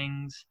from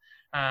things,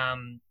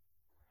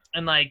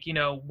 and like, you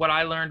know, what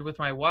I learned with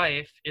my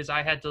wife is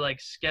I had to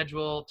like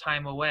schedule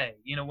time away.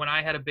 You know, when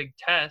I had a big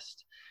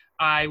test,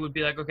 I would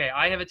be like, okay,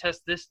 I have a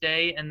test this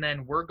day and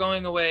then we're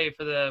going away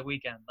for the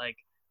weekend. Like,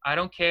 I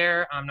don't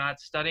care. I'm not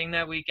studying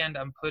that weekend.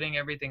 I'm putting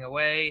everything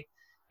away.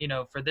 You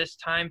know, for this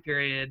time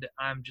period,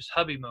 I'm just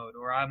hubby mode,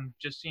 or I'm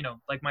just, you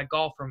know, like my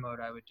golfer mode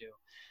I would do.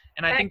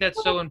 And I think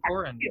that's so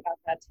important. About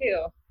that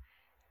too.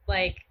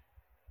 Like,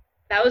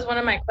 that was one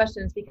of my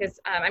questions because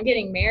I'm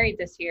getting married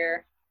this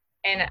year.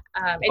 And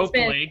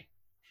it's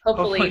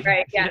hopefully,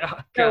 right?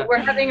 Yeah. So we're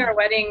having our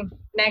wedding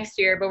next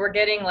year, but we're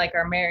getting like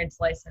our marriage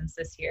license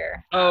this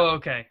year. Oh,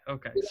 okay.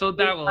 So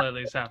that will at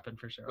least happen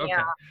for sure. Okay.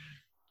 Yeah.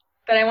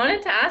 But I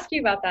wanted to ask you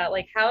about that.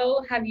 Like,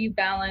 how have you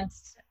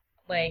balanced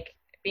like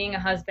being a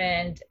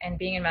husband and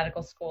being in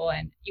medical school,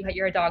 and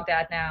you're a dog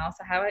dad now?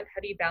 So how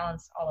do you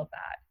balance all of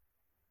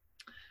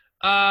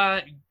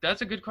that?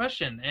 That's a good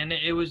question. And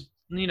it was,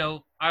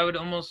 I would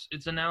almost,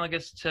 it's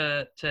analogous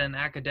to an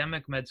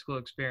academic med school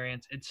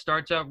experience. It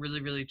starts out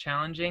really, really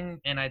challenging,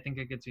 and I think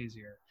it gets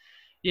easier.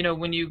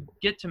 When you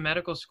get to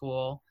medical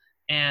school,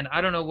 and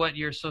I don't know what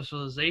your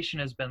socialization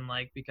has been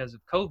like because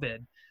of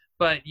COVID,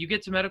 but you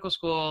get to medical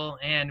school,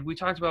 and we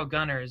talked about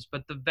gunners,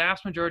 but the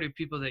vast majority of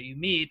people that you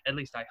meet, at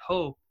least I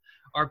hope,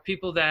 are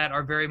people that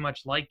are very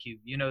much like you.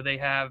 They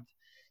have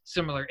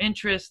similar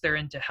interests, they're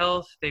into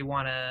health, they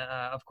want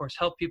to, of course,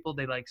 help people,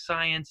 they like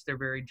science, they're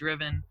very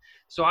driven.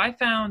 So I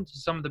found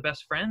some of the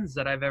best friends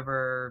that I've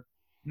ever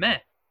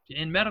met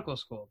in medical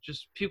school,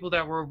 just people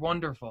that were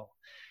wonderful.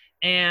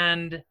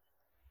 And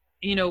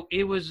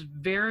it was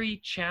very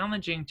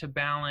challenging to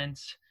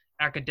balance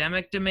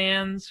academic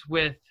demands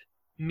with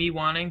me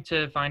wanting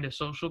to find a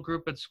social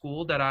group at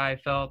school that I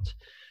felt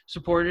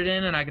supported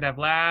in, and I could have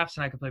laughs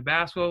and I could play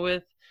basketball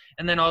with,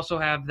 and then also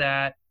have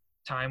that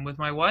time with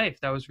my wife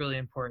that was really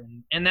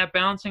important. And that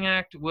balancing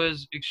act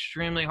was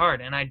extremely hard,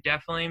 and I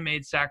definitely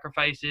made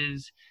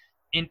sacrifices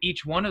in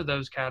each one of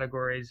those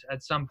categories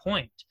at some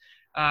point,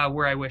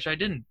 where I wish I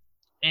didn't.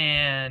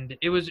 And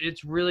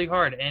it's really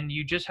hard, and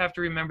you just have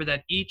to remember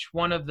that each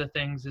one of the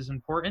things is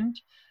important,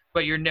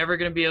 but you're never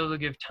going to be able to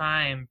give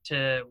time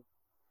to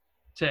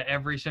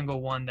every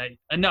single one, that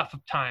enough of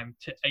time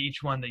to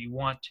each one that you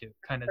want to,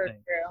 kind of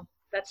thing. True.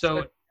 That's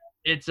so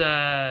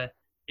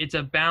it's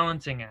a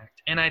balancing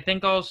act. And I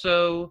think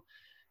also,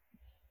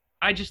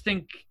 I just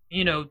think,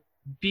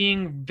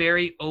 being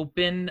very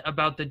open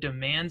about the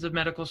demands of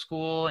medical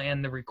school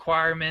and the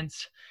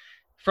requirements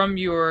from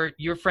your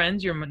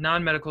friends, your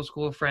non-medical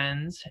school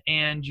friends,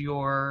 and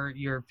your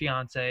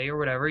fiance or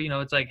whatever,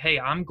 it's like, hey,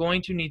 I'm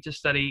going to need to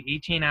study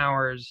 18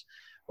 hours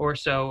or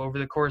so over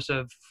the course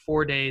of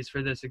 4 days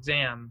for this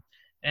exam.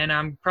 And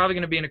I'm probably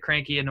going to be in a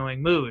cranky,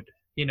 annoying mood.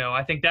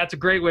 I think that's a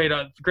great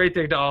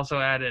thing to also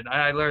add in.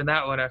 I learned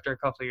that one after a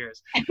couple of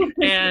years.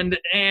 and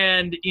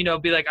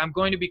be like, I'm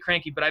going to be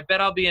cranky, but I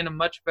bet I'll be in a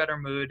much better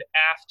mood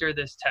after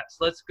this test.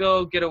 Let's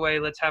go get away.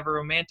 Let's have a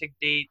romantic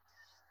date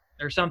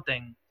or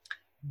something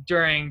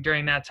during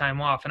that time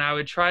off. And I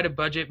would try to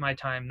budget my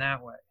time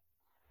that way.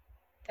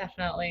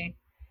 Definitely.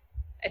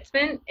 It's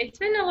been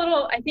a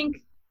little, I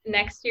think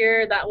next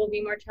year that will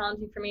be more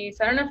challenging for me.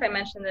 So I don't know if I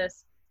mentioned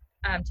this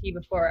to you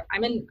before.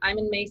 I'm in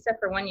Mesa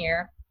for 1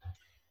 year.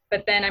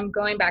 But then I'm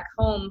going back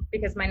home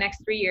because my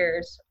next 3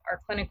 years,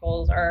 our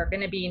clinicals are going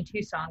to be in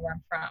Tucson, where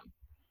I'm from.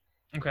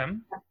 Okay.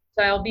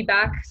 So I'll be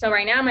back. So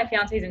right now my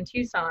fiance is in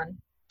Tucson.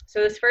 So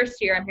this first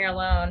year I'm here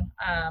alone.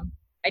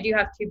 I do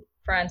have two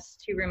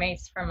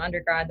roommates from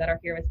undergrad that are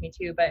here with me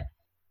too. But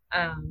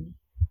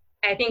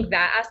I think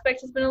that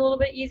aspect has been a little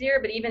bit easier.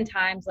 But even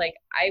times like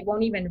I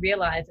won't even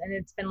realize, and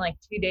it's been like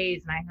 2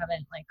 days and I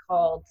haven't like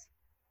called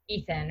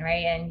Ethan,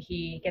 right? And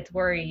he gets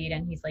worried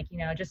and he's like,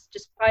 just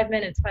 5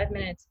 minutes.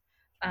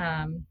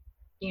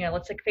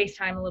 Let's like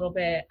FaceTime a little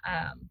bit.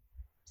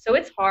 So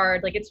it's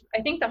hard. Like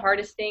I think the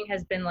hardest thing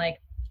has been like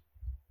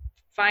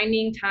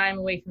finding time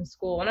away from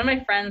school. One of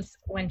my friends,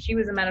 when she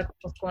was in medical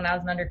school and I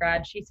was an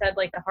undergrad, she said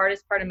like the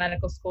hardest part of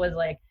medical school is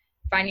like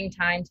finding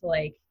time to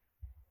like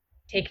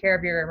take care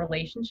of your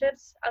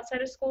relationships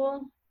outside of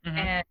school. Mm-hmm.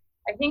 And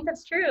I think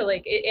that's true.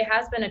 Like it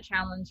has been a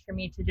challenge for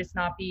me to just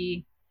not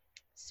be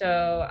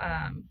so,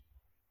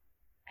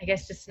 I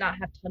guess just not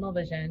have tunnel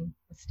vision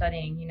with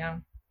studying,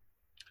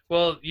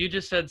 Well, you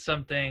just said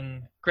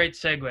something, great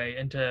segue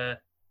into,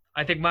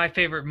 I think, my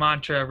favorite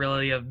mantra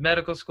really of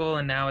medical school,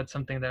 and now it's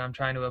something that I'm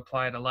trying to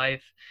apply to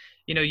life.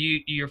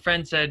 Your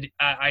friend said,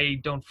 I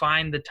don't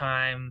find the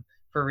time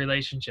for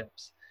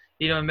relationships.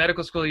 In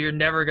medical school, you're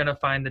never going to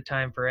find the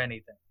time for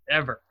anything,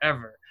 ever.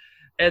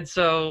 And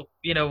so,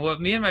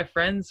 what me and my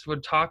friends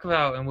would talk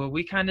about and what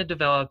we kind of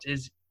developed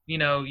is,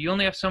 you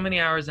only have so many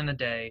hours in a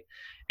day.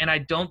 And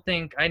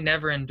I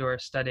never endure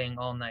studying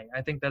all night.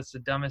 I think that's the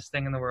dumbest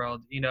thing in the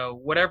world.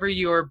 Whatever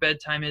your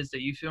bedtime is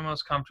that you feel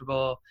most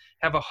comfortable,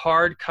 have a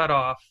hard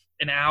cutoff,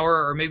 an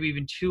hour or maybe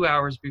even 2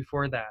 hours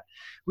before that.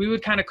 We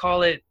would kind of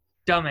call it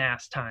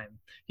dumbass time.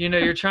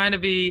 You're trying to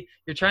be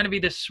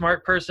this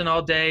smart person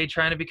all day,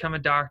 trying to become a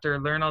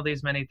doctor, learn all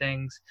these many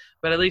things.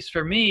 But at least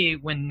for me,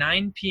 when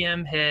 9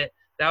 p.m. hit,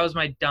 that was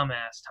my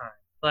dumbass time.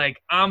 Like,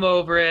 I'm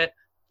over it.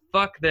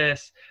 Fuck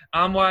this.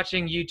 I'm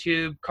watching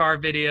YouTube car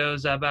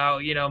videos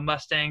about,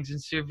 Mustangs and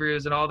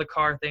Subarus and all the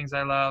car things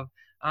I love.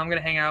 I'm going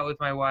to hang out with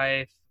my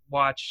wife,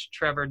 watch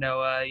Trevor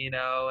Noah,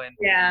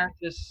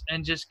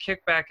 and just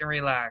kick back and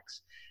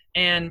relax.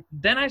 And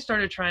then I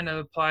started trying to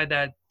apply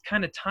that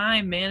kind of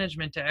time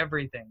management to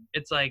everything.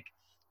 It's like,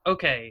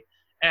 okay,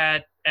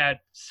 at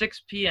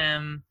 6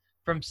 p.m.,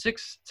 from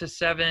 6 to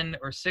 7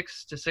 or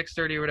 6 to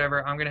 6:30 or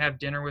whatever, I'm going to have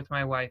dinner with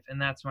my wife, and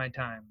that's my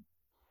time.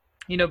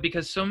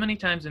 Because so many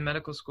times in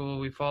medical school,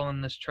 we fall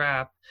in this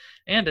trap,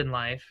 and in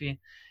life, you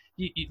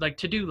like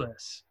to-do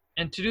lists.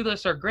 And to-do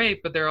lists are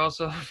great, but they're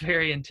also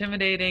very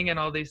intimidating and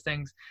all these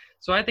things.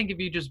 So I think if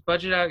you just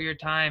budget out your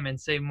time and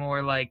say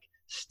more like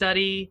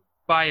study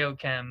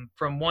biochem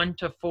from 1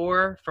 to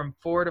 4, from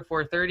 4 to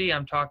 4:30,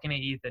 I'm talking to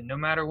Ethan, no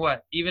matter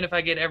what. Even if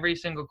I get every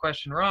single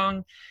question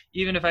wrong,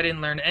 even if I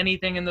didn't learn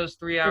anything in those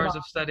 3 hours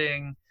of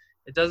studying,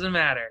 It doesn't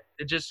matter.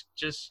 It just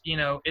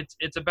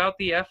it's about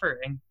the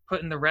effort and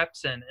putting the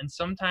reps in. And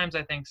sometimes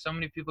I think so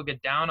many people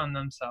get down on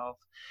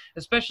themselves,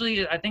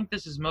 especially I think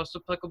this is most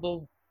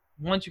applicable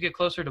once you get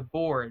closer to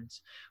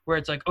boards, where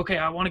it's like, okay,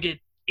 I want to get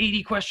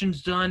 80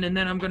 questions done, and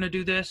then I'm going to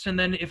do this, and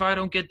then if I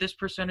don't get this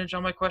percentage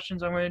on my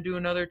questions, I'm going to do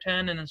another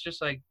 10. And it's just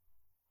like,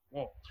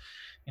 whoa,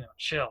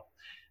 chill,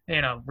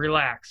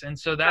 relax. And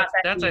so that's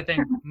I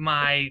think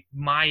my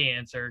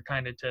answer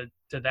kind of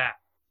to that.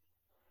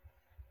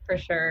 For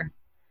sure.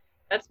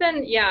 It's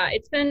been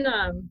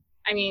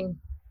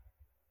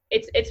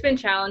it's been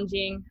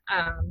challenging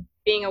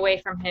being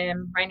away from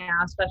him right now,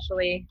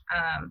 especially.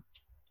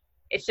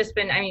 It's just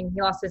been,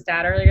 he lost his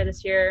dad earlier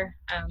this year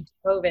to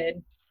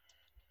COVID.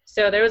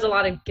 So there was a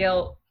lot of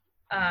guilt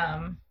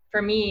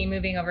for me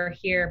moving over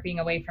here, being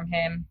away from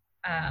him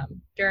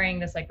during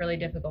this like really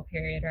difficult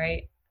period,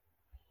 right?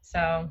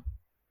 So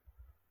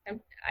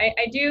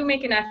I do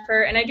make an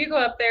effort, and I do go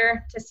up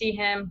there to see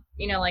him,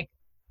 like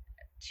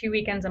 2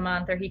 weekends a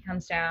month, or he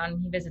comes down,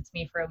 he visits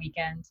me for a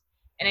weekend,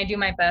 and I do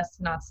my best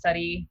to not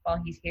study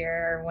while he's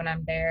here or when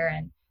I'm there,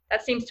 and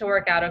that seems to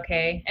work out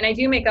okay. And I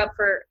do make up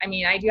for, I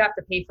do have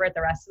to pay for it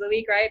the rest of the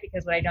week, right?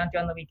 Because what I don't do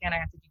on the weekend, I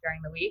have to do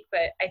during the week,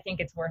 but I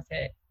think it's worth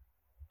it.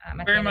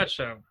 Very much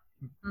so.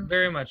 Mm-hmm.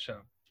 Very much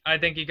so. I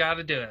think you got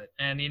to do it.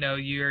 And,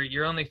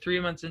 you're only 3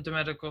 months into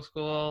medical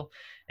school,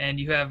 and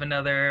you have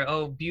another,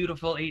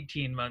 beautiful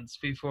 18 months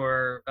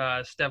before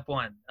step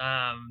one,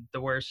 the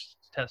worst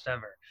test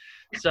ever.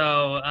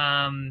 So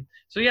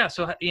yeah,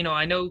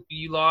 I know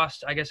you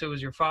lost, I guess it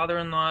was your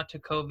father-in-law to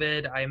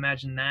COVID. I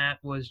imagine that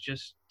was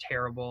just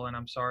terrible, and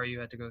I'm sorry you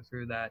had to go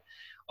through that.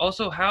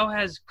 Also, how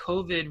has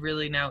COVID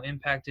really now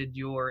impacted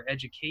your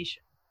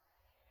education?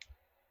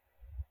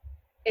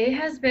 It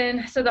has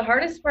been, so the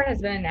hardest part has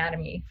been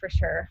anatomy for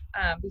sure,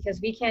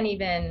 because we can't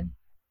even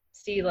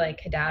see like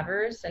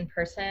cadavers in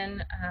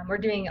person. We're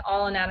doing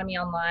all anatomy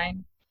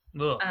online.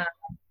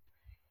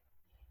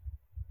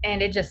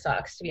 And it just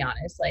sucks, to be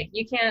honest. Like,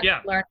 you can't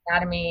learn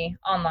anatomy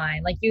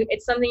online. Like,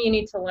 it's something you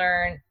need to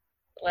learn,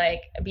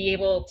 like be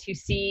able to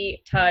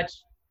see, touch,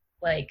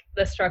 like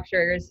the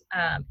structures.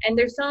 And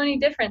there's so many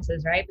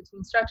differences, right,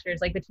 between structures,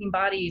 like between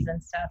bodies and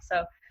stuff.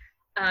 So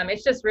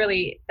it's just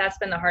really, that's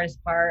been the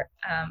hardest part.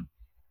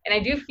 And I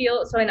do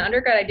feel, so in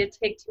undergrad, I did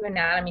take 2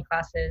 anatomy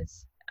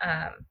classes,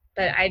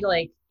 but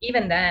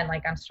even then,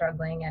 like, I'm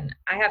struggling, and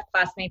I have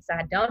classmates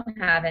that don't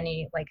have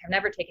any, like, have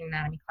never taken an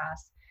anatomy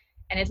class,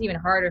 and it's even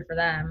harder for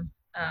them.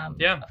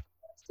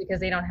 Because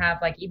they don't have,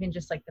 like, even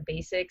just like the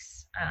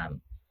basics.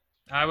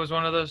 I was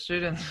one of those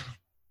students.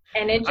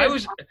 And it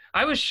just,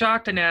 I was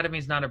shocked anatomy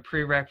is not a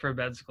prereq for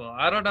med school.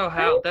 I don't know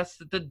how. That's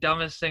the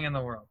dumbest thing in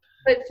the world.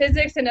 But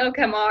physics and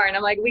OChem are, and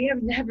I'm like, we've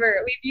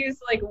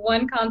used like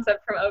one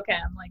concept from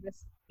OChem, like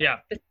this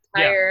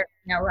entire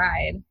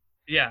ride.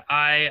 Yeah,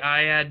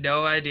 I had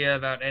no idea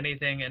about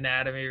anything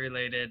anatomy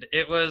related.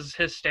 It was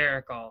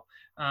hysterical,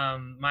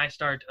 my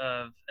start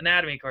of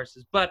anatomy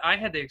courses. But I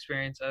had the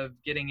experience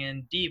of getting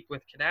in deep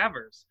with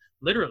cadavers,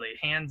 literally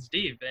hands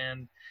deep.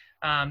 And,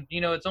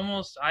 it's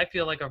almost, I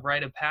feel like a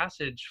rite of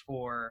passage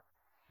for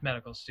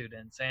medical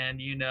students.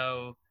 And,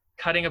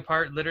 cutting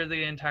apart literally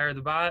the entire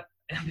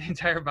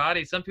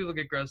body. Some people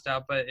get grossed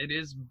out, but it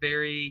is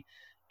very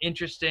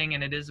interesting,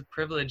 and it is a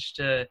privilege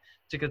to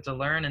get to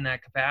learn in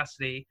that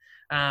capacity.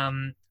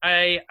 There's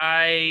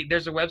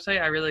a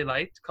website I really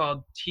liked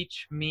called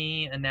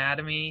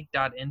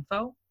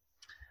teachmeanatomy.info.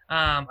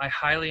 I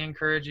highly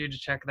encourage you to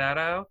check that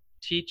out,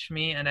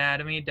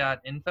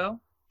 teachmeanatomy.info.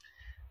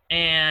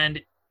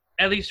 And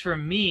at least for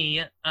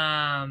me,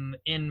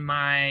 in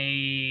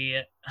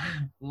my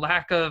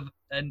lack of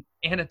an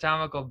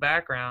anatomical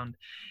background,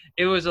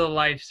 it was a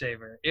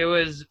lifesaver. It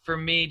was, for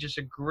me, just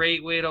a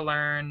great way to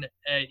learn.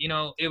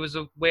 It was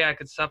a way I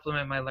could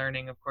supplement my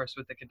learning, of course,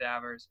 with the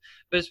cadavers,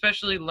 but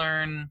especially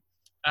learn.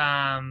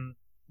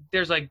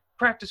 There's like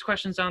practice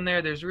questions on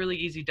there. There's really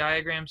easy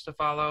diagrams to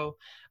follow.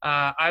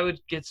 I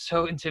would get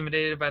so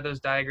intimidated by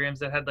those diagrams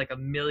that had like a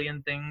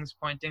million things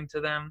pointing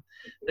to them.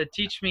 The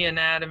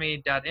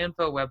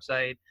teachmeanatomy.info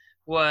website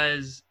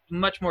was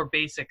much more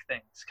basic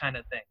things kind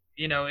of thing.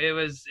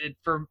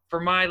 For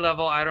my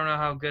level, I don't know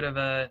how good of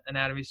a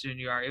anatomy student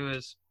you are. It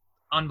was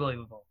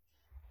unbelievable.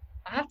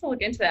 I have to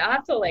look into that. I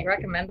have to like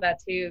recommend that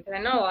too, because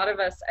I know a lot of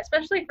us,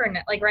 especially for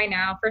like right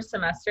now, first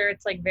semester,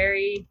 it's like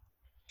very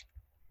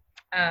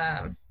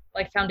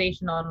like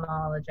foundational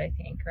knowledge, I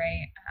think,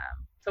 right?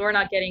 So we're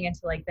not getting into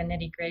like the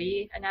nitty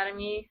gritty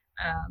anatomy.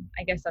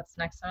 I guess that's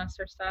next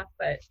semester stuff,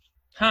 but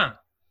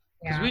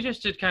because we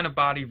just did kind of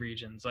body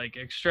regions, like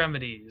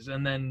extremities,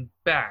 and then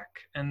back,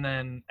 and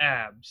then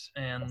abs,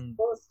 and it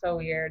was so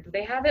weird.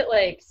 They have it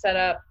like set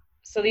up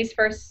so this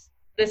first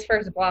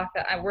block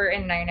that we're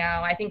in right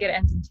now, I think it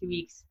ends in 2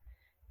 weeks.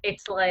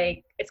 It's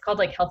called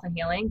like health and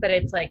healing, but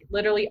it's like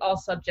literally all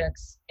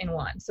subjects in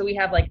one. So we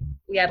had like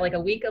a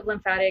week of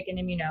lymphatic and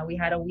immuno. We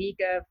had a week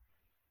of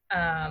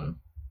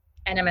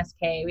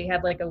NMSK. We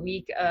had like a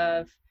week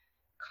of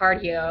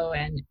cardio,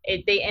 and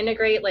they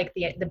integrate like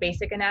the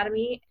basic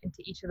anatomy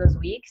into each of those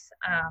weeks.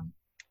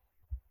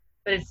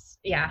 But it's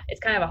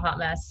kind of a hot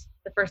mess.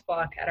 the first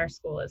block at our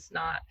school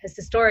has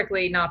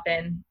historically not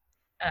been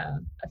a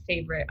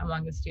favorite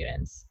among the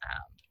students.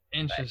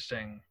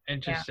 Interesting.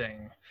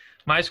 Yeah.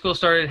 My school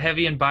started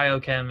heavy in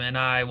biochem, and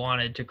I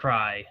wanted to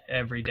cry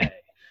every day,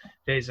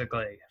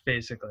 basically.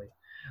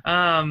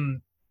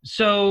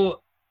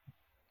 So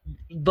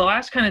the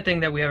last kind of thing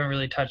that we haven't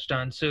really touched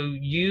on. So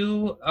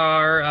you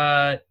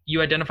are,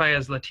 you identify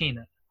as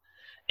Latina.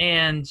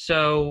 And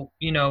so,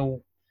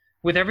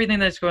 with everything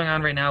that's going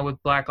on right now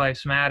with Black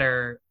Lives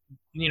Matter,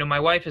 my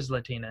wife is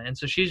Latina. And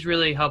so she's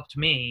really helped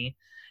me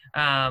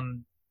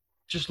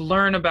just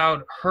learn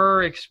about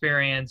her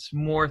experience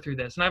more through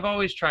this. And I've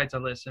always tried to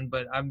listen,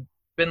 but I've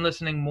been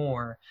listening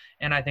more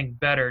and I think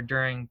better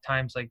during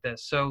times like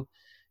this. So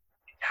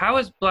how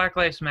has Black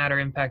Lives Matter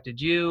impacted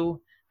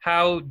you?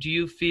 How do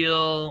you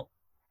feel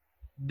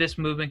this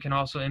movement can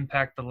also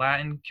impact the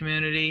Latin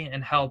community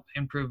and help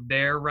improve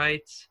their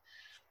rights?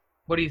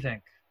 What do you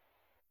think?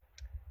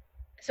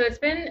 So it's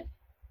been,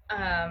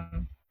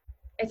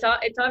 it's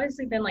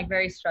obviously been like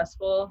very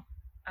stressful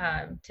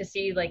to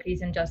see like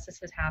these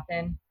injustices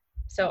happen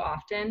so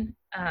often.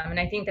 And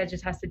I think that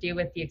just has to do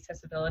with the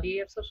accessibility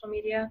of social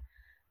media.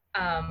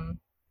 And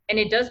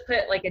it does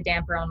put like a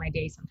damper on my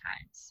day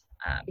sometimes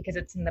because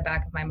it's in the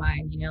back of my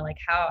mind, like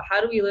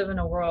how do we live in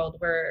a world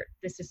where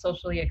this is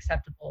socially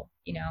acceptable,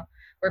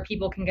 where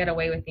people can get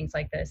away with things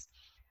like this.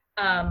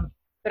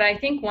 But I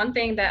think one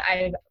thing that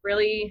I've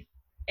really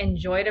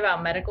enjoyed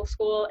about medical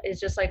school is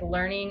just like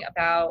learning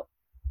about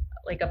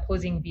like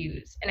opposing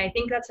views. And I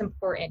think that's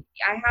important.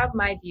 I have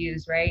my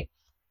views, right?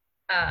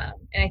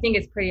 And I think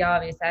it's pretty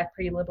obvious I have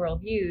pretty liberal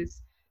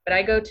views, but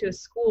I go to a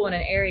school in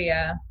an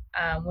area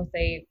with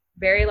a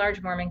very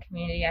large Mormon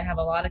community. I have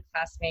a lot of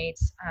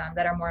classmates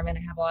that are Mormon.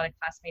 I have a lot of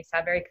classmates that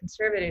have very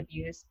conservative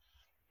views.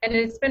 And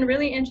it's been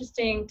really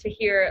interesting to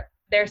hear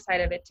their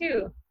side of it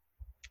too.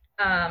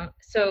 And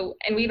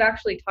we've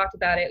actually talked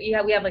about it. We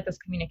have like those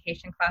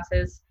communication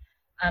classes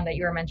that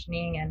you were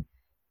mentioning, and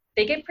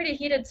they get pretty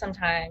heated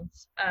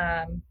sometimes.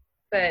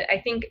 But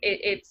I think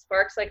it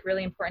sparks like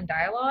really important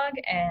dialogue.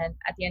 And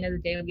at the end of the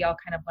day, we all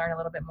kind of learn a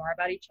little bit more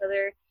about each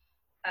other.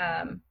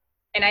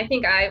 And I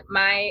think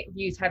my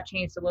views have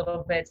changed a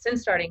little bit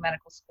since starting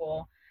medical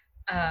school.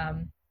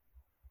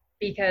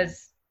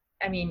 Because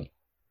I mean,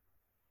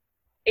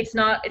 it's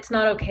not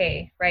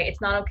okay, right?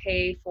 It's not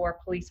okay for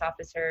police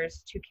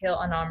officers to kill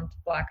unarmed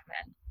Black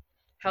men.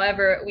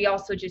 However, we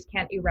also just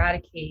can't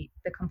eradicate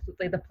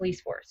the police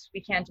force.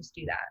 We can't just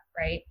do that,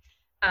 right?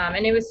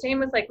 And it was same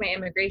with like my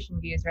immigration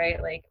views, right?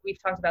 Like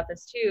we've talked about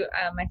this too.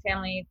 My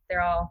family,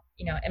 they're all,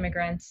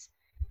 immigrants.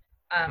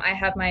 I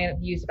have my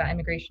views about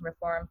immigration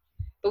reform,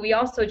 but we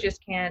also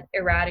just can't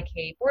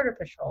eradicate Border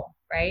Patrol,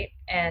 right?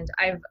 And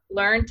I've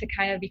learned to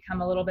kind of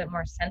become a little bit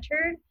more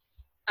centered.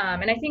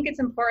 And I think it's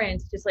important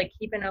to just like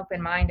keep an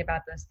open mind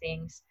about those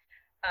things.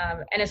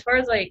 And as far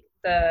as like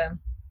the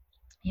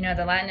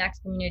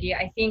Latinx community,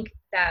 I think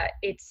that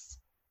it's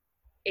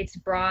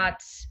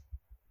brought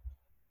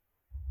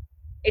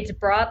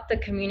the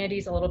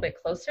communities a little bit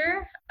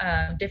closer,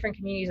 different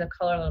communities of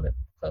color a little bit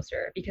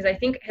closer, because I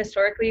think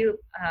historically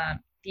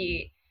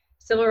the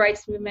civil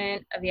rights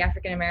movement of the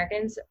African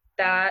Americans,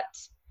 that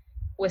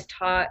was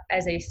taught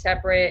as a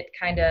separate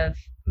kind of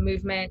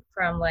movement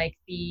from like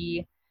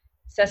the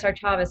Cesar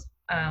Chavez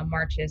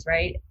marches,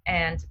 right?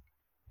 And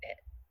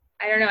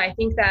I don't know, I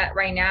think that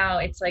right now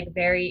it's like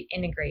very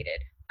integrated.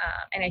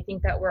 And I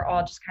think that we're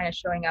all just kind of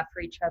showing up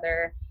for each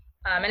other.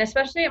 And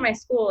especially at my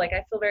school, like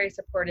I feel very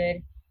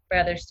supported by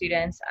other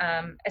students,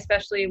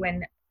 especially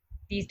when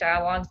these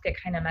dialogues get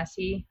kind of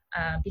messy,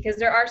 because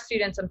there are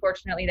students,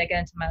 unfortunately, that get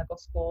into medical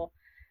school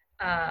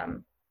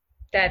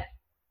that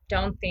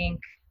don't think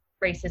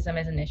racism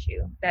is an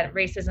issue, that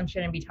racism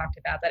shouldn't be talked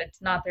about, that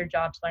it's not their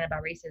job to learn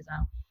about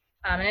racism.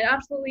 And it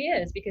absolutely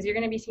is, because you're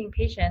going to be seeing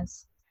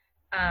patients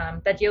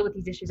that deal with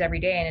these issues every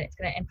day, and it's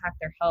going to impact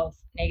their health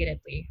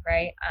negatively,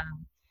 right?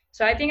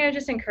 So I think I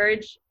just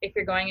encourage, if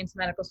you're going into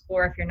medical school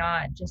or if you're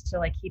not, just to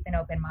like keep an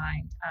open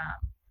mind.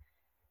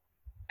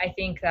 I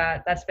think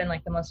that that's been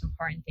like the most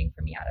important thing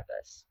for me out of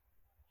this.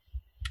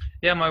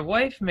 Yeah, my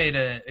wife made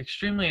an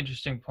extremely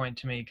interesting point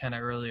to me kind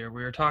of earlier.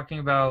 We were talking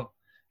about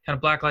kind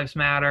of Black Lives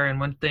Matter, and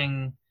one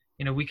thing,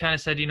 we kind of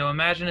said,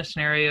 imagine a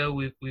scenario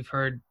we've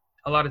heard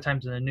a lot of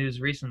times in the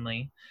news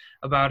recently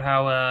about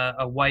how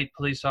a white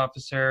police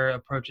officer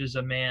approaches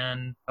a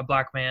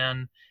Black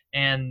man,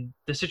 and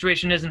the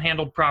situation isn't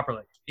handled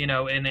properly,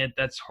 and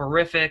that's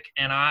horrific.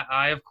 And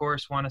I of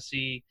course want to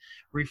see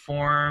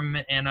reform,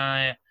 and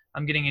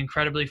I'm getting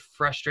incredibly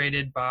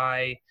frustrated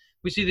by,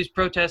 we see these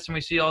protests and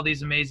we see all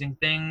these amazing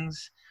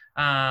things,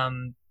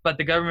 but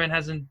the government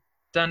hasn't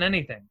done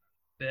anything.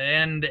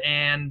 And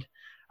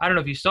I don't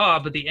know if you saw,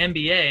 but the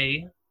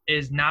NBA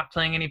is not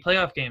playing any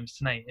playoff games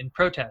tonight in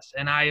protest.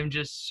 And I am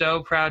just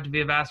so proud to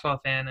be a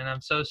basketball fan, and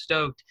I'm so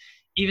stoked.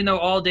 Even though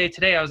all day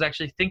today I was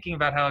actually thinking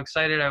about how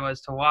excited I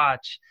was to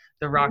watch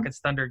the Rockets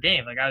Thunder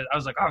game. Like I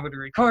was like, oh, I'm going to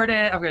record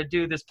it. I'm going to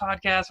do this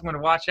podcast. I'm going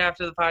to watch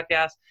after the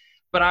podcast.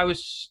 But I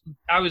was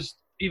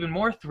even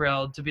more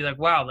thrilled to be like,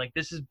 wow, like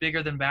this is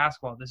bigger than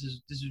basketball. This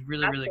is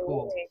really, really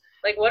cool.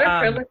 Like what a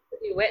privilege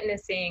actually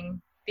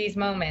witnessing these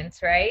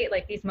moments, right?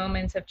 Like these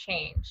moments of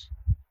change.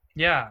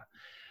 Yeah.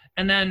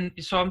 And then,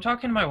 so I'm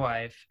talking to my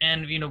wife,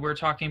 and, we're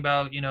talking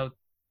about,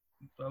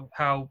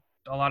 how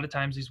a lot of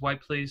times these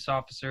white police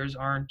officers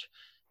aren't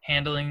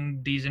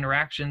handling these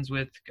interactions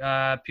with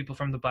people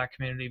from the Black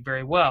community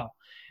very well.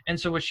 And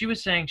so what she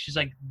was saying, she's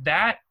like,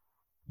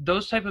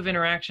 those type of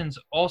interactions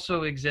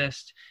also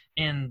exist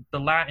in the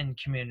Latin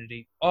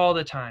community all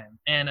the time.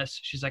 And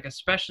she's like,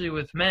 especially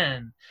with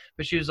men.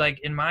 But she was like,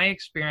 in my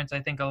experience, I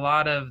think a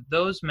lot of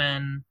those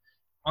men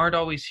aren't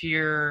always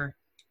here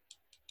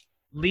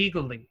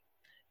legally.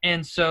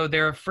 And so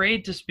they're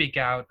afraid to speak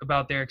out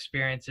about their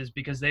experiences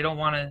because they don't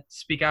want to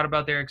speak out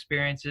about their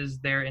experiences,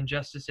 their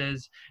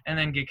injustices, and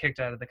then get kicked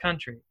out of the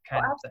country,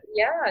 kind of thing.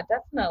 Yeah,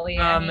 definitely.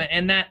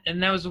 And that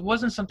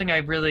wasn't something I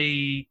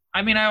really,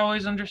 I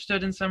always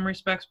understood in some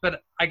respects,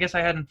 but I guess I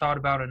hadn't thought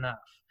about enough.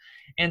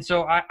 And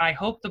so I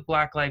hope the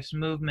Black Lives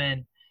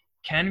Movement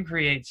can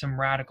create some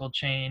radical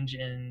change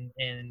in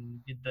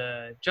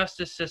the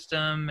justice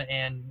system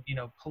and,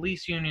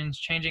 police unions,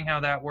 changing how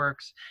that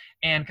works.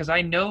 And because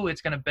I know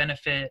it's going to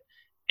benefit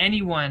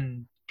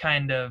anyone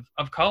kind of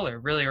color,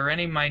 really, or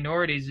any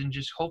minorities, and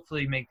just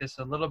hopefully make this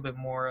a little bit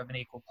more of an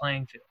equal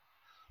playing field.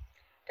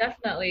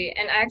 Definitely.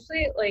 And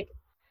actually,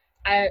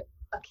 a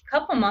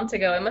couple months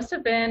ago, it must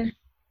have been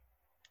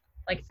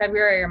like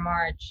February or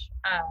March,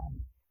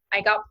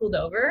 I got pulled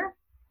over,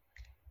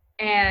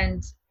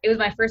 and it was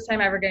my first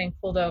time ever getting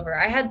pulled over.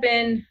 I've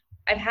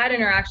had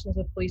interactions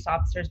with police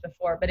officers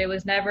before, but it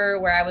was never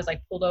where I was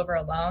like pulled over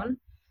alone.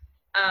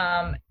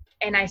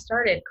 And I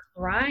started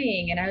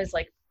crying, and I was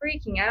like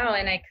freaking out,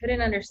 and I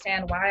couldn't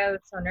understand why I was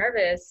so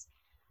nervous.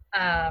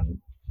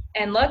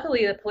 And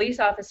luckily the police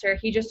officer,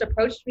 he just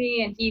approached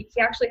me, and he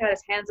actually had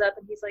his hands up,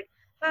 and he's like,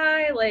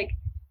 hi,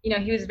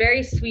 he was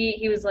very sweet.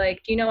 He was like,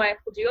 do you know why I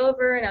pulled you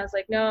over? And I was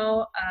like,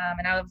 no.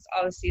 And I was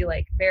obviously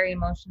like very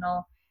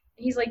emotional.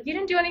 He's like, you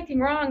didn't do anything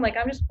wrong. Like,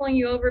 I'm just pulling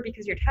you over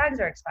because your tags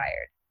are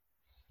expired.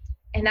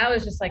 And that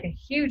was just like a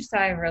huge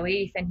sigh of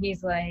relief. And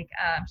he's like,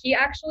 he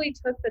actually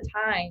took the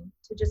time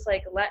to just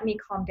like let me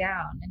calm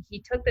down. And he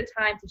took the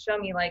time to show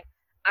me like,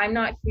 I'm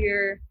not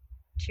here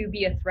to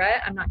be a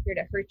threat. I'm not here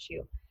to hurt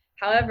you.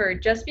 However,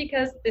 just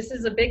because this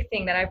is a big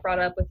thing that I've brought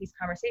up with these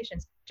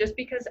conversations, just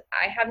because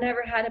I have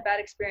never had a bad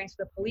experience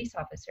with a police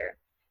officer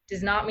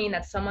does not mean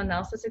that someone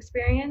else's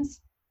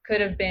experience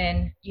could have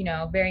been,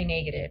 very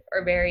negative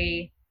or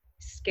very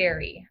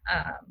scary.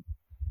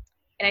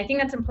 And I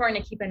think that's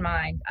important to keep in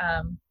mind.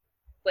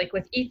 Like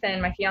with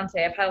Ethan, my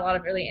fiance, I've had a lot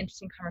of really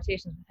interesting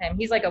conversations with him.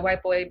 He's like a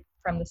white boy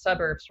from the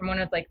suburbs, from one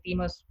of like the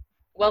most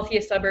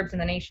wealthiest suburbs in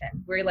the nation.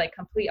 We're like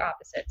complete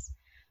opposites.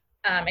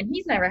 And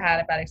he's never had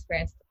a bad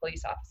experience with a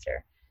police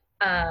officer.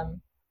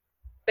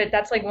 But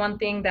that's like one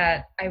thing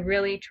that I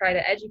really try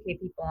to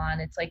educate people on.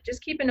 It's like,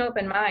 just keep an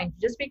open mind.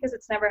 Just because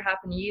it's never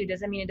happened to you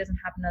doesn't mean it doesn't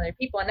happen to other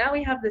people. And now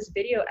we have this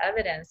video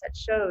evidence that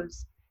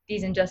shows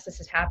these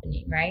injustices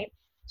happening, right?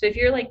 So if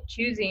you're like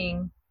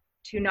choosing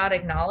to not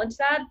acknowledge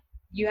that,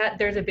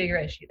 there's a bigger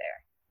issue there.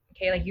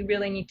 Okay, like you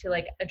really need to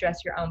like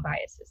address your own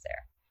biases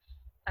there.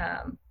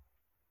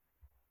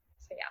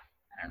 So yeah,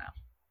 I don't know.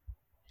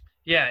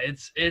 Yeah,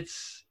 it's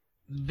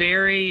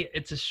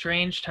a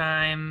strange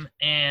time,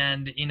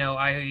 and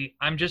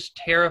I'm just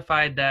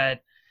terrified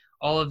that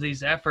all of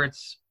these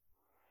efforts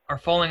are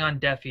falling on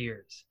deaf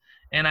ears.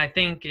 And I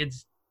think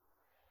it's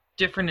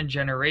different in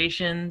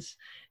generations.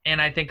 And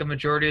I think a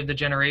majority of the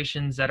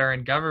generations that are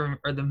in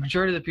government, or the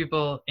majority of the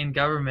people in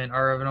government,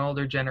 are of an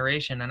older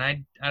generation. And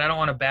I don't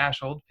want to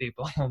bash old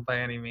people by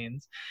any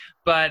means,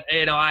 but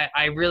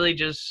I really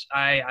just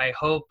I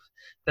hope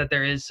that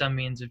there is some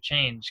means of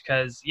change,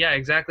 because yeah,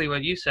 exactly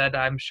what you said.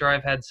 I'm sure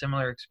I've had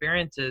similar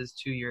experiences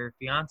to your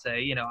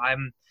fiance.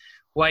 I'm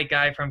white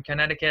guy from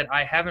Connecticut.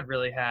 I haven't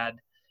really had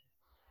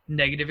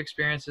negative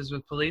experiences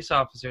with police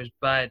officers,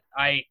 but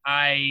I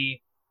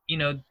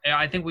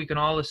think we can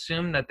all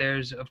assume that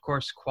there's, of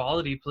course,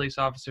 quality police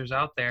officers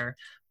out there,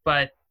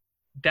 but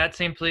that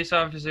same police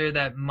officer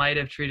that might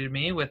have treated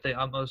me with the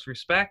utmost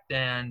respect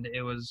and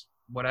it was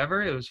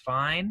whatever, it was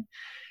fine,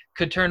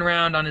 could turn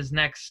around on his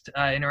next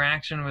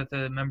interaction with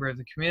a member of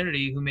the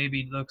community who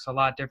maybe looks a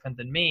lot different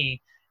than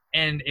me,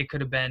 and it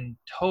could have been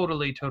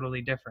totally,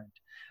 totally different.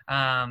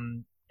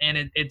 And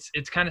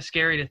it's kind of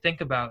scary to think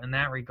about in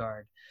that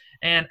regard.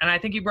 And I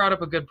think you brought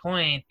up a good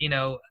point,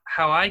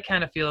 how I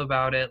kind of feel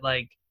about it.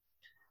 Like,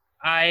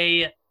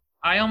 I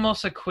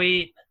almost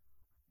equate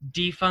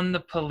defund the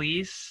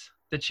police,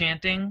 the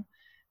chanting,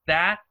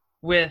 that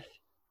with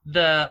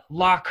the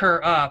lock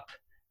her up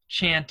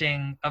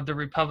chanting of the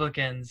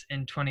Republicans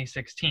in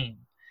 2016.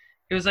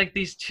 It was like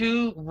these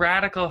two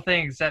radical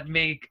things that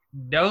make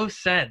no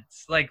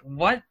sense. Like,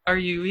 what are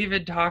you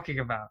even talking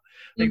about?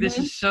 Like, This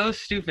is so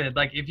stupid.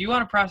 Like, if you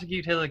want to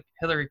prosecute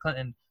Hillary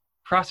Clinton,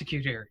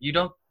 prosecute her. You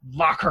don't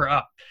lock her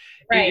up.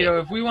 Right.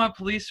 If we want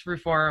police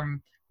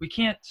reform, we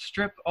can't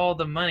strip all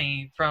the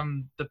money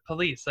from the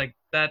police. Like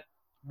that,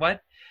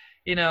 what?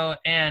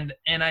 And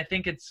I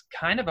think it's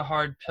kind of a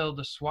hard pill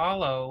to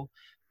swallow,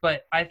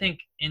 But I think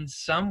in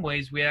some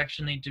ways we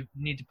actually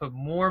need to put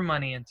more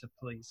money into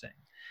policing.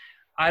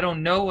 I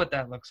don't know what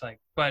that looks like,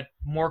 but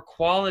more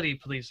quality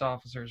police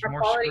officers,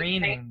 more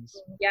screenings.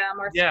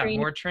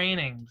 More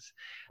trainings.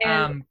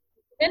 And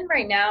then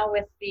right now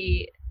with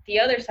the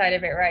other side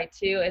of it, right,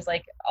 too, is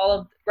like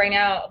right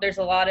now there's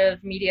a lot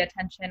of media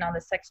attention on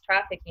the sex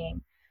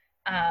trafficking.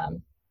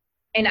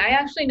 And I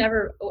actually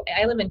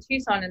I live in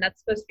Tucson, and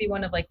that's supposed to be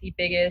one of like the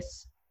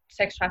biggest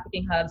sex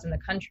trafficking hubs in the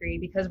country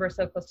because we're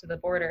so close to the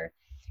border.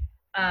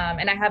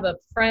 And I have a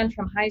friend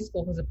from high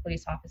school who's a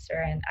police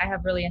officer, and I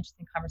have really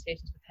interesting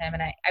conversations with him.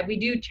 And we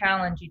do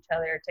challenge each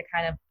other to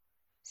kind of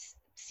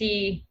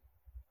see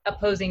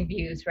opposing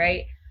views,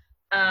 right?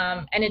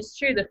 And it's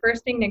true. The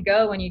first thing to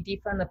go when you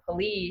defund the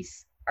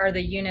police are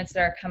the units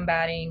that are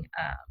combating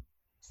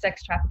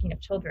sex trafficking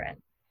of children,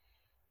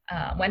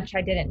 which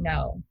I didn't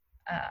know.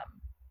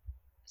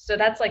 So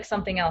that's like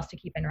something else to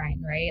keep in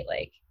mind, right?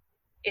 Like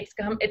it's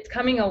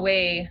coming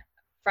away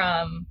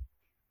from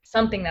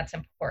something that's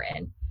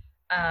important.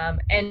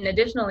 And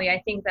additionally,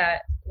 I think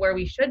that where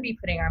we should be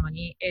putting our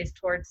money is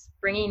towards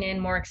bringing in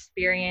more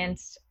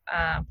experienced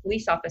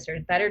police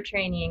officers, better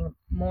training,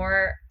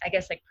 more, I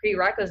guess, like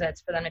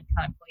prerequisites for them to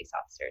become police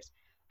officers.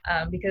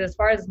 Because as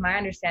far as my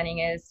understanding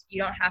is, you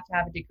don't have to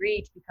have a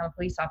degree to become a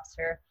police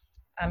officer.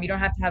 You don't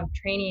have to have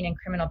training in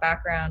criminal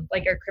background,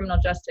 like or criminal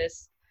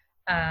justice.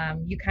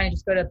 You kind of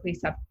just go to a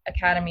police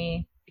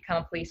academy,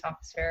 become a police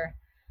officer.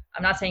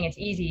 I'm not saying it's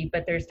easy,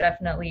 but there's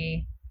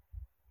definitely,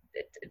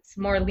 it's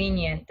more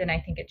lenient than I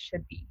think it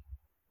should be.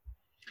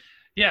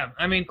 Yeah,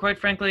 I mean, quite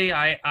frankly,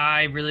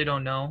 I really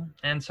don't know.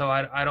 And so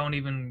I don't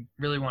even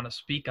really want to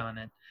speak on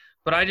it.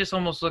 But I just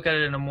almost look at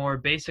it in a more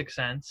basic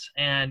sense.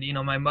 And, you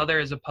know, my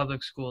mother is a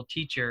public school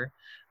teacher.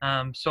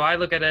 So I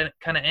look at it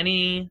kind of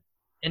any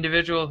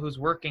individual who's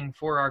working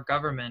for our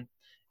government.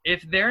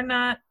 If they're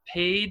not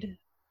paid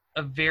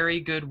a very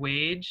good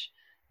wage,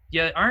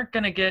 you aren't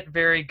going to get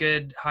very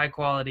good high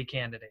quality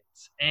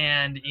candidates.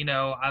 And, you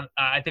know,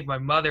 I think my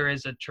mother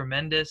is a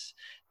tremendous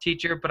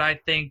teacher, but I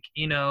think,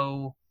 you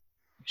know,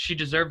 she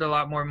deserved a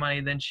lot more money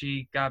than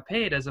she got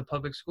paid as a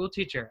public school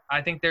teacher.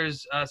 I think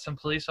there's some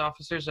police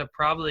officers that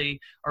probably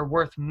are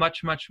worth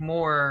much, much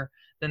more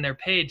than they're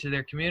paid to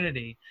their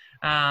community.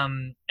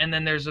 And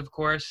then there's, of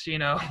course, you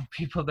know,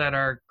 people that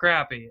are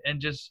crappy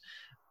and just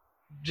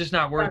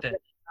not worth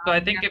it. So I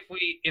think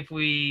if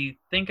we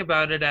think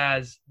about it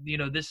as, you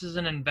know, this is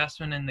an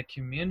investment in the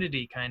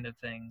community kind of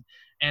thing,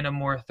 and a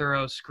more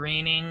thorough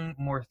screening,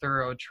 more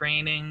thorough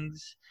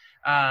trainings,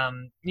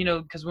 you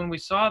know, because when we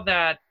saw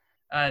that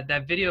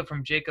video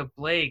from Jacob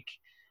Blake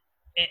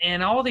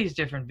and all these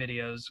different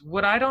videos,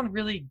 what I don't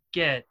really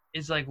get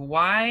is like,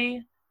 why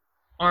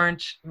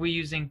aren't we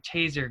using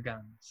taser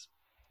guns?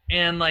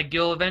 And like,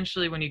 you'll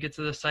eventually, when you get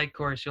to the psych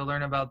course, you'll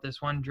learn about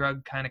this one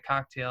drug kind of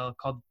cocktail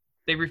called,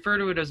 they refer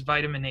to it as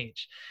vitamin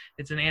H.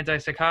 It's an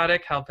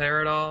antipsychotic,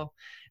 haloperidol.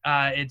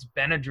 It's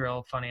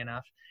Benadryl, funny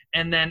enough.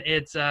 And then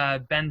it's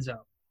benzo,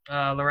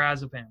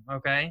 lorazepam,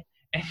 okay?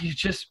 And you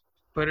just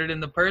put it in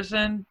the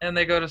person and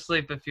they go to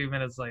sleep a few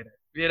minutes later.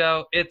 You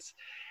know, it's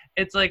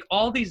like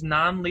all these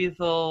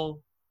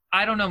non-lethal,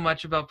 I don't know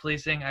much about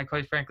policing. I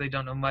quite frankly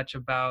don't know much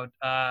about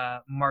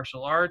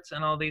martial arts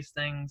and all these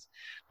things,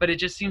 but it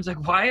just seems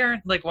like why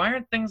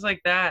aren't things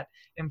like that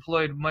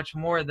employed much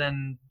more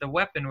than the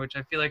weapon, which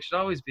I feel like should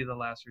always be the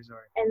last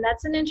resort. And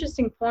that's an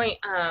interesting point.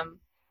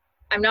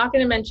 I'm not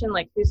going to mention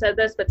like who said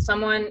this, but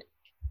someone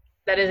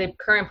that is a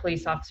current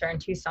police officer in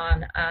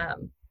Tucson,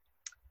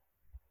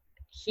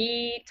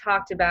 he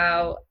talked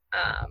about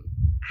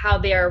how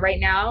they are right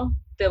now.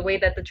 The way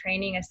that the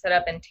training is set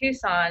up in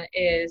Tucson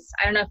is,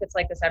 I don't know if it's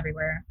like this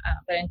everywhere,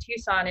 but in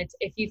Tucson, it's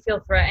if you feel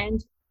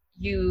threatened,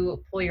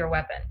 you pull your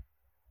weapon.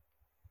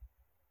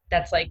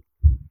 That's like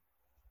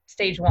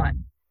stage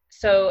one.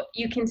 So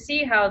you can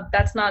see how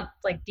that's not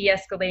like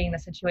de-escalating the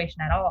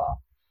situation at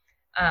all,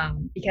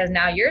 because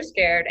now you're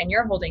scared and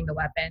you're holding the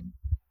weapon.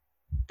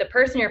 The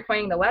person you're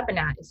pointing the weapon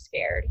at is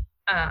scared.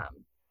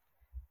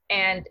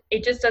 And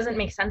it just doesn't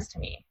make sense to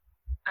me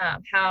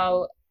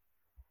how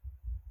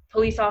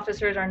police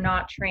officers are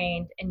not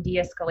trained in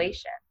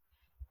de-escalation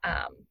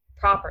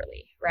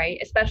properly, right?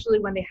 Especially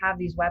when they have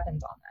these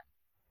weapons on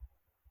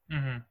them.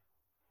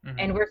 Mm-hmm. Mm-hmm.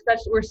 And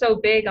we're so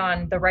big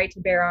on the right to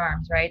bear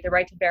arms, right? The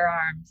right to bear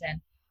arms.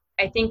 And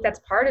I think that's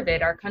part of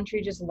it. Our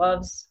country just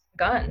loves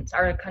guns.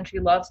 Our country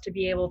loves to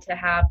be able to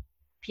have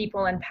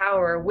people in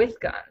power with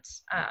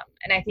guns.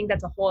 And I think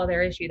that's a whole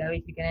other issue that we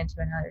could get into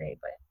another day,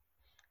 but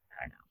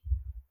I don't know.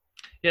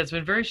 Yeah, it's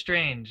been very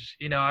strange.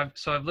 You know,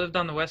 I've lived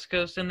on the West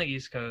Coast and the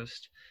East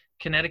Coast.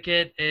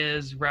 Connecticut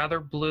is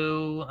rather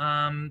blue.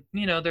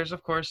 You know, there's,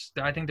 of course,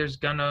 I think there's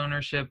gun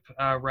ownership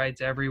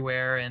rights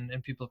everywhere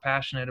and people are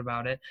passionate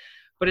about it,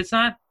 but it's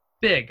not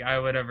big, I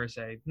would ever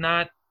say.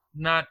 Not,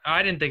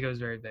 I didn't think it was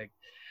very big.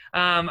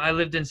 I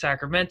lived in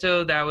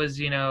Sacramento. That was,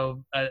 you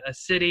know, a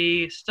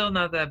city, still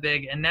not that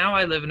big. And now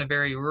I live in a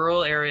very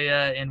rural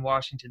area in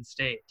Washington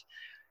State.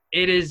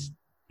 It is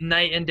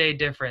night and day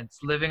difference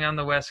living on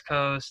the West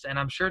Coast, and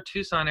I'm sure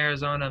Tucson,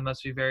 Arizona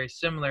must be very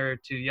similar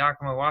to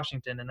Yakima,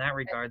 Washington in that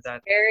regard.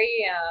 It's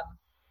very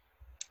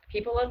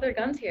people love their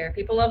guns here.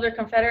 People love their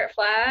Confederate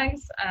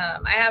flags.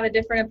 I have a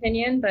different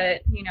opinion,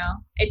 but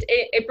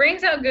it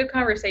brings out good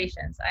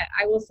conversations.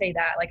 I will say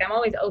that. Like, I'm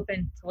always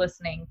open to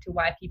listening to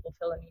why people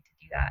feel the need to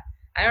do that.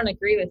 I don't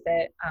agree with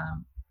it,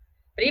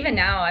 but even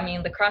now, I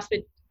mean, the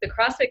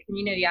CrossFit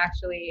community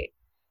actually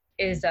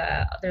is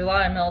there's a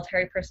lot of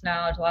military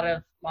personnel, there's a lot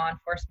of law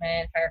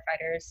enforcement,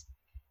 firefighters,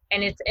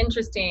 and it's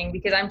interesting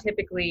because I'm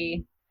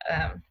typically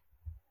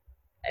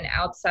an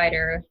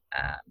outsider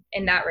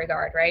in that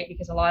regard, right?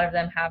 Because a lot of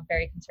them have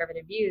very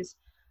conservative views.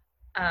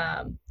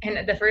 And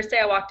the first day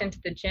I walked into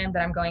the gym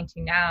that I'm going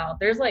to now,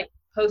 there's like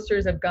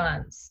posters of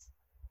guns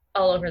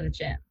all over the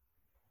gym.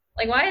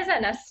 Like, why is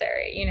that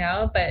necessary?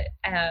 But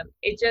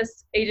it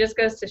just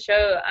goes to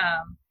show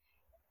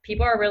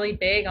people are really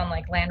big on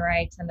like land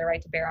rights and the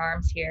right to bear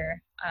arms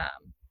here.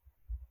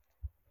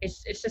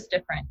 It's just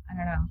different. I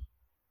don't know.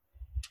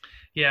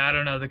 Yeah, I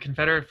don't know. The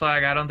Confederate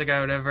flag, I don't think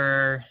I would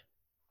ever.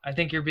 I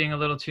think you're being a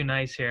little too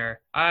nice here.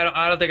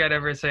 I don't think I'd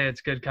ever say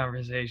it's good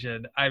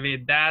conversation. I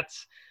mean, that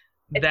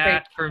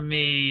for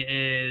me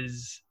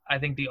is, I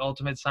think, the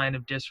ultimate sign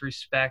of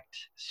disrespect,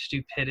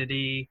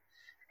 stupidity,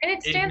 and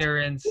it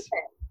ignorance.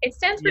 It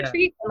stands for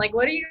treason. Like,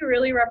 what are you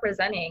really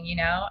representing?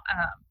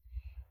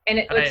 And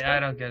I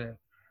don't get it.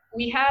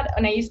 We had,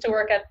 and I used to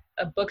work at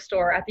a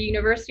bookstore at the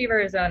University of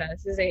Arizona.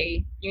 This is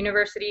a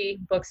university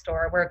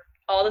bookstore where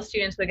all the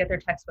students would get their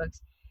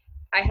textbooks.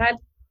 I had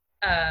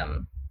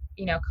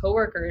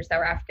coworkers that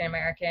were African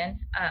American,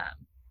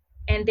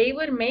 and they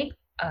would make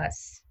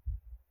us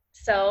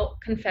sell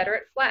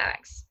Confederate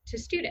flags to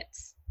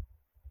students,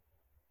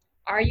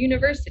 our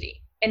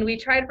university. And we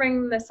tried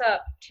bringing this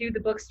up to the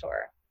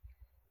bookstore,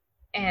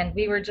 and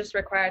we were just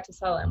required to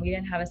sell them. We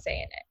didn't have a say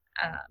in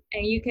it.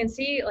 And you can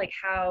see like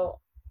how,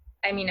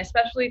 I mean,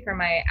 especially for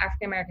my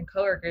African American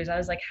coworkers, I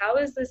was like, how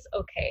is this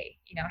okay?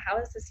 How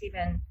is this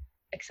even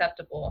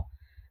acceptable?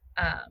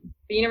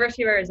 The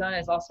University of Arizona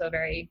is also a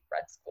very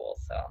red school,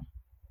 so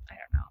I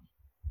don't know.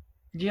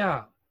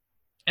 Yeah.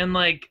 And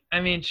like,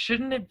 I mean,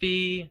 shouldn't it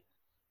be,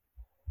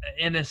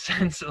 in a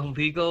sense,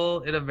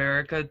 illegal in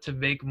America to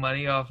make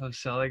money off of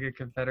selling a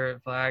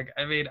Confederate flag?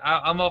 I mean,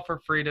 I'm all for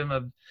freedom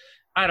of,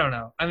 I don't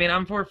know. I mean,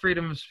 I'm for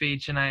freedom of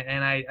speech, and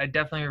I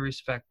definitely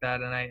respect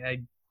that.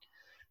 And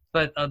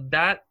but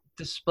that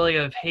display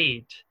of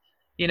hate,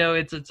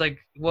 it's like,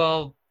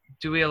 well,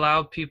 do we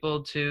allow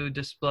people to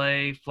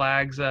display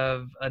flags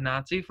of a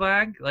Nazi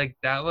flag? Like,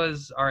 that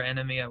was our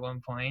enemy at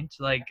one point.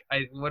 Like,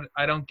 I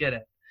don't get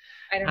it.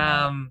 I don't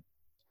know.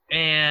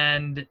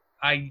 And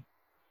I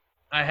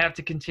have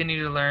to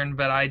continue to learn,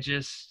 but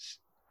this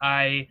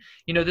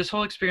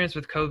whole experience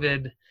with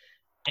COVID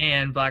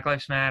and Black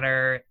Lives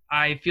Matter,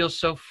 I feel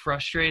so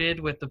frustrated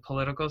with the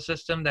political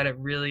system that it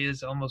really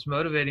is almost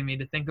motivating me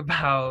to think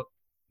about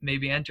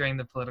maybe entering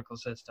the political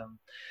system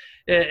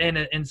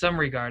in some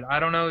regard. I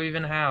don't know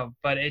even how,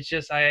 but it's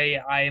just, I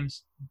am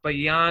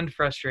beyond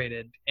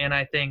frustrated. And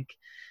I think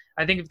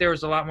if there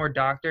was a lot more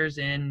doctors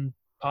in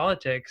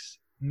politics,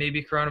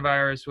 maybe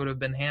coronavirus would have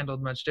been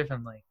handled much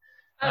differently.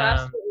 Oh,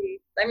 absolutely.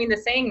 I mean, the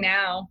saying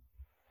now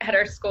at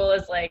our school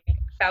is like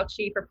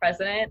Fauci for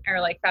president,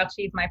 or like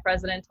Fauci's my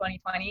president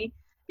 2020,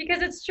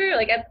 because it's true.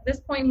 Like, at this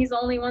point, he's the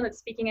only one that's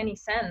speaking any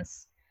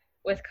sense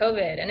with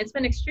COVID. And it's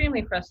been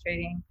extremely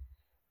frustrating.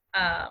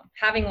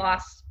 Having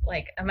lost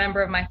like a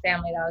member of my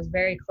family that I was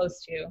very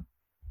close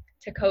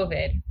to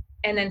COVID,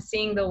 and then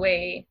seeing the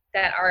way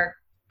that our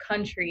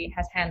country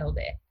has handled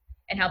it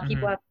and how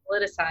people have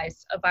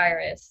politicized a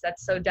virus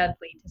that's so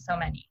deadly to so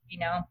many,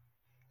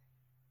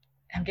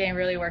 I'm getting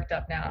really worked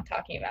up now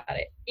talking about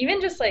it.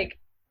 Even just like,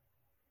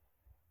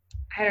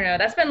 I don't know,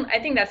 I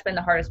think that's been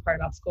the hardest part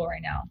about school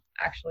right now,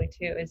 actually,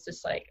 too. It's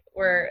just like,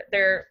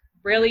 they're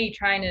really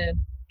trying to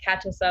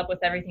catch us up with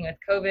everything with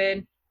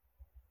COVID.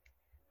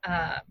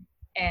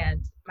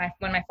 And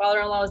when my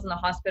father-in-law was in the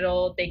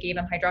hospital, they gave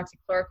him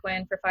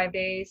hydroxychloroquine for 5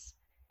 days,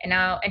 and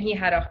he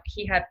had a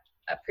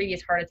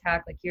previous heart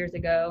attack like years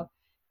ago,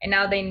 and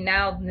now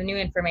the new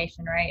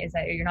information, right, is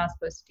that you're not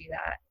supposed to do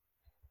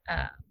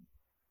that.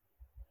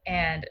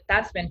 And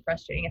that's been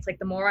frustrating. It's like,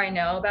 the more I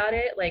know about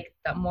it, like,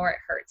 the more it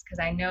hurts, because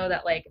I know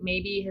that like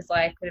maybe his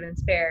life could have been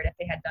spared if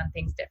they had done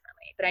things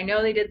differently, but I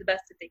know they did the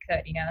best that they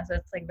could, so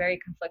it's like very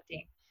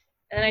conflicting.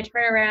 And then I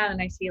turn around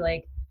and I see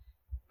like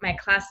my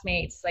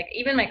classmates, like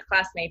even my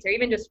classmates or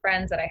even just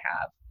friends that I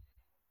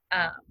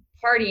have,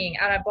 partying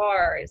out at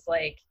bars,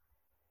 like,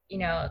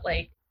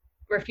 like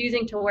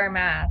refusing to wear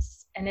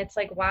masks. And it's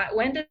like,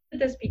 when did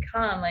this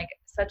become like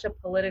such a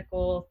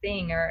political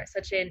thing or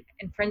such an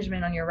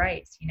infringement on your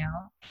rights,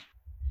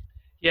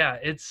 Yeah,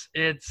 it's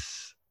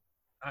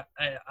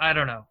I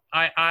don't know.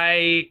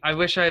 I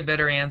wish I had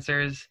better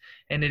answers,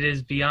 and it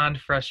is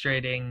beyond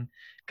frustrating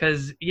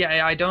Because,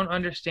 yeah, I don't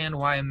understand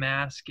why a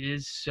mask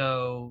is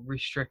so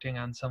restricting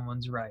on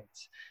someone's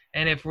rights.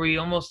 And if we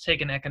almost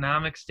take an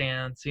economic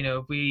stance,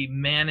 if we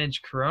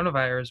manage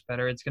coronavirus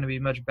better, it's going to be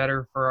much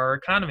better for our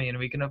economy and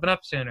we can open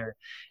up sooner.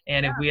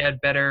 And if we had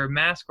better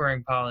mask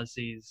wearing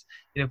policies,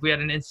 if we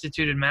had an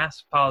instituted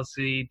mask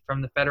policy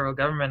from the federal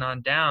government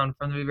on down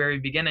from the very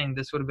beginning,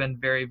 this would have been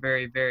very,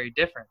 very, very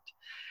different.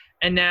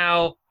 And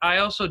now I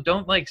also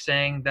don't like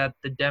saying that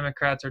the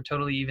Democrats are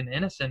totally even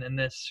innocent in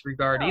this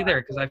regard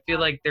either, because I feel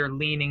like they're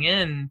leaning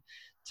in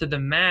to the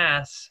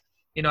mass.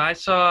 I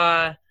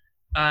saw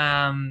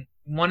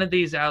one of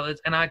these outlets,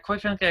 and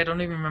quite frankly, I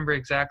don't even remember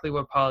exactly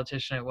what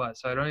politician it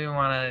was, so I don't even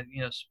want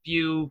to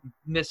spew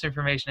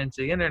misinformation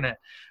into the internet.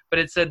 But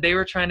it said they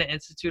were trying to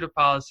institute a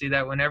policy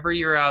that whenever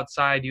you're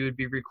outside, you would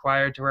be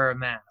required to wear a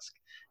mask.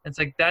 It's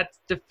like that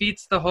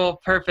defeats the whole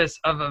purpose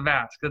of a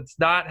mask. That's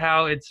not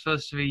how it's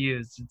supposed to be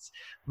used. It's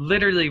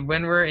literally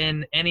when we're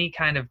in any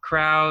kind of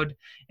crowd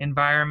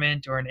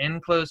environment or an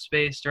enclosed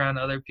space around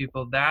other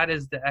people, that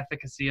is the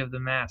efficacy of the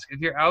mask. If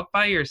you're out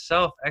by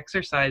yourself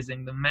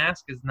exercising, the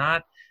mask is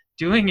not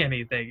doing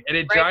anything, and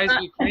it drives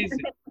me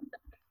crazy.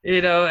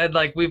 And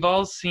like we've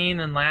all seen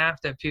and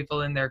laughed at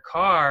people in their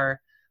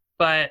car,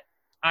 but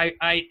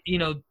I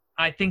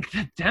think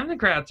the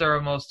Democrats are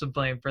almost to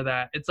blame for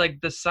that. It's like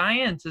the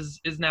science is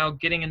now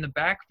getting in the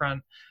back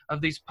front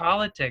of these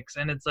politics,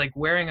 and it's like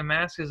wearing a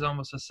mask is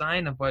almost a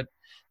sign of what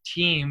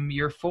team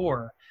you're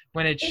for,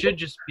 when it should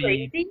just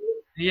be.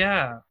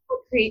 Yeah.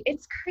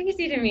 It's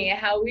crazy to me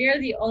how we are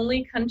the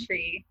only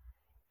country,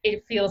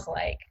 it feels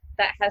like,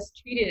 that has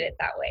treated it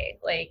that way.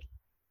 Like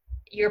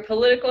your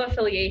political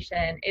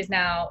affiliation is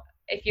now,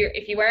 if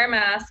you wear a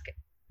mask,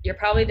 you're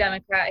probably a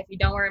Democrat. If you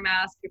don't wear a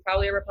mask, you're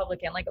probably a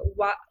Republican. Like,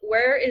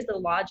 where is the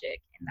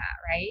logic in that,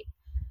 right?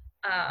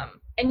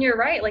 And you're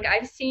right. Like,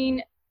 I've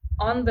seen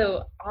on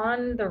the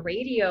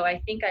radio,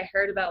 I think I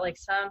heard about like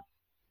some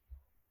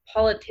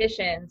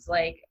politicians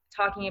like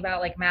talking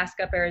about like Mask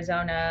Up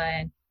Arizona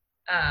and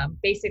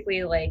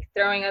basically like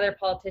throwing other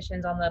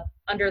politicians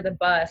under the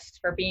bus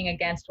for being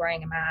against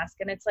wearing a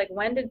mask. And it's like,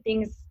 when did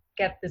things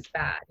get this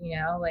bad?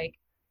 Like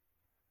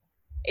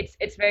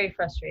it's very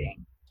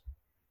frustrating.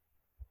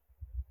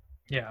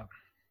 Yeah.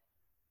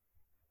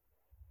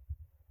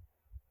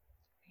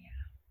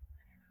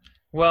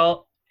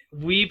 Well,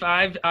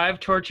 I've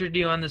tortured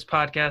you on this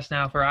podcast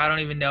now for I don't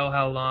even know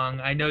how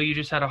long. I know you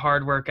just had a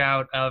hard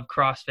workout of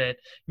CrossFit,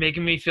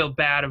 making me feel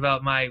bad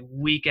about my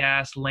weak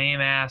ass,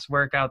 lame ass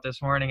workout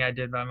this morning I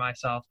did by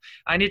myself.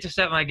 I need to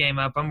step my game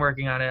up. I'm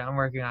working on it. I'm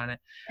working on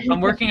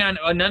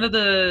none of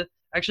the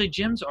actually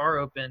gyms are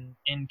open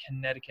in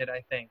Connecticut,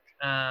 I think.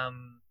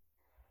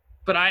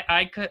 But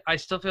I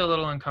still feel a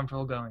little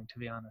uncomfortable going, to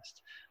be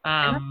honest.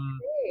 I mean,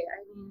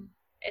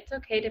 it's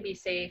okay to be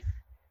safe.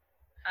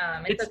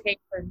 It's okay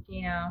for,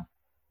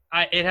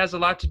 it has a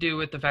lot to do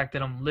with the fact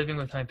that I'm living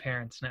with my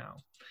parents now.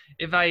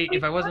 If I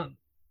wasn't,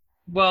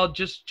 well,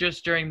 just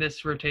during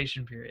this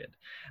rotation period,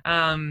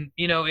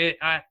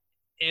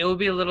 it will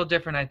be a little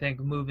different, I think,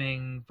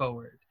 moving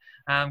forward.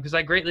 Because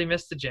I greatly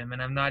miss the gym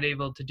and I'm not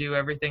able to do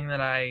everything that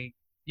I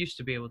used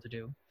to be able to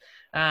do.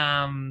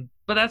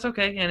 But that's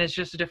okay, and it's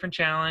just a different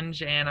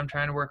challenge, and I'm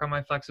trying to work on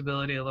my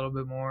flexibility a little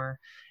bit more.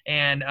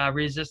 And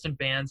resistant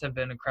bands have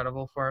been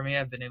incredible for me.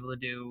 I've been able to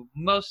do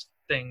most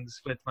things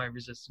with my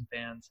resistant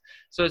bands,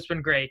 so it's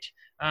been great.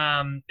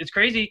 It's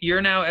crazy.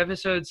 You're now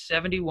episode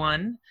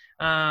 71.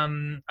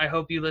 I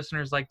hope you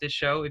listeners like this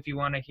show. If you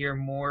want to hear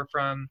more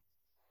from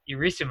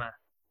Irasema,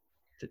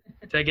 did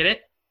I get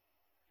it?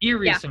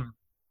 Irasema, yeah.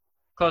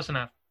 Close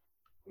enough.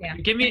 Yeah.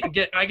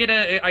 I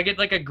get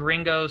like a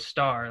gringo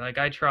star. Like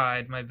I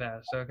tried my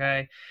best.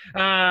 Okay.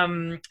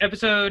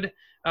 Episode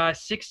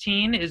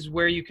 16 is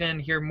where you can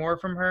hear more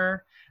from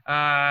her.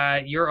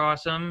 You're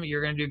awesome.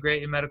 You're going to do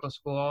great in medical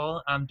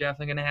school. I'm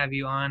definitely going to have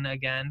you on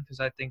again because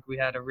I think we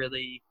had a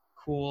really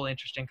cool,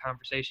 interesting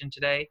conversation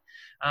today.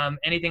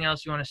 Anything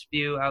else you want to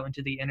spew out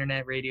into the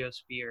internet radio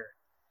sphere?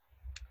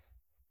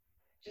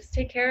 Just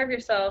take care of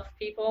yourself,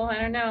 people. I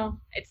don't know.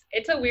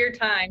 It's a weird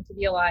time to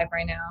be alive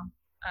right now.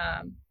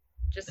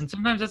 And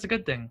sometimes that's a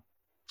good thing.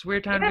 It's a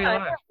weird time to be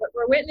alive.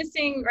 We're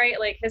witnessing, right,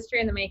 like history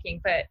in the making,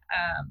 but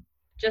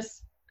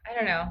just, I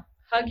don't know,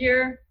 hug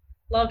your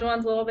loved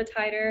ones a little bit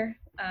tighter.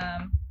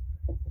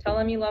 Tell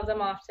them you love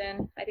them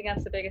often. I think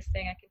that's the biggest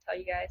thing I can tell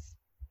you guys.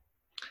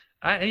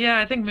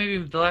 I think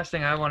maybe the last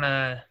thing I want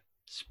to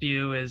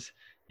spew is,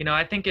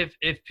 I think if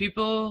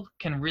people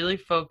can really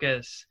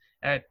focus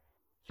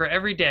for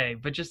every day,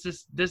 but just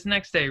this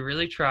next day,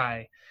 really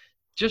try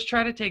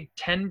to take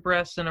 10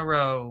 breaths in a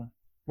row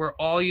where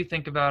all you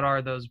think about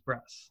are those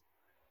breaths.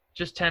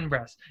 Just 10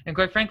 breaths. And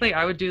quite frankly,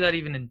 I would do that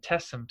even in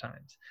tests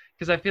sometimes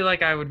because I feel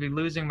like I would be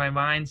losing my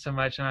mind so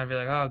much and I'd be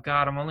like, oh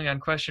God, I'm only on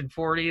question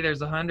 40.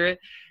 There's 100.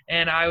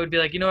 And I would be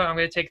like, you know what? I'm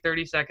going to take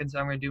 30 seconds.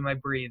 I'm going to do my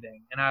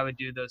breathing. And I would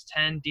do those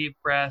 10 deep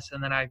breaths.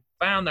 And then I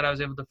found that I was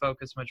able to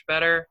focus much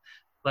better,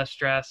 less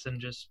stress,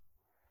 and just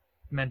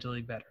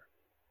mentally better.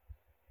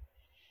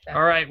 So.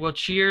 All right. Well,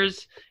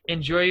 cheers.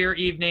 Enjoy your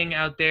evening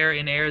out there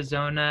in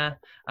Arizona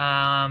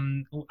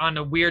on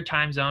a weird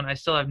time zone. I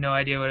still have no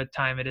idea what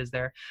time it is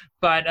there.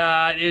 But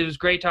it was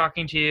great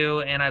talking to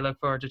you, and I look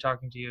forward to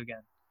talking to you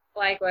again.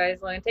 Likewise.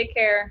 Lynn, take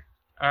care.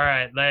 All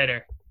right.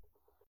 Later.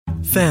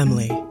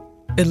 Family.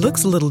 It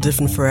looks a little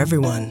different for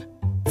everyone.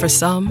 For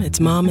some, it's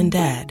mom and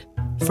dad.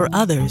 For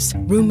others,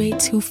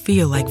 roommates who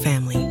feel like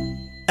family.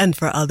 And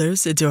for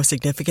others, it's your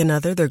significant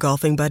other, their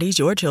golfing buddies,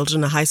 your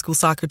children, a high school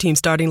soccer team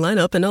starting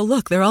lineup, and oh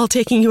look, they're all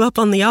taking you up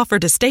on the offer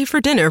to stay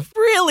for dinner,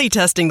 really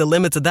testing the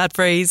limits of that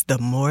phrase, the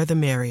more the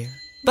merrier.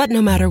 But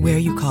no matter where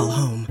you call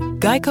home,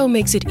 Geico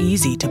makes it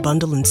easy to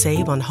bundle and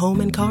save on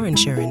home and car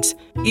insurance.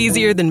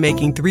 Easier than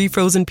making 3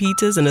 frozen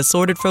pizzas and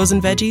assorted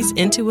frozen veggies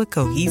into a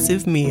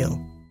cohesive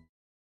meal.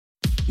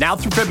 Now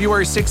through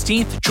February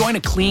 16th, join a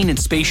clean and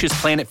spacious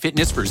Planet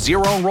Fitness for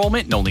zero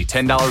enrollment and only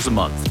 $10 a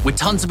month. With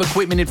tons of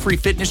equipment and free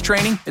fitness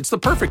training, it's the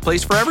perfect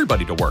place for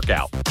everybody to work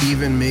out.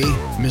 Even me,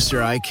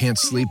 Mr. I can't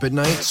sleep at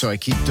night, so I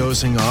keep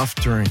dozing off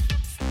during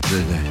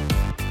the day.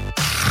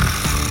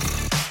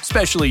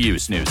 Especially you,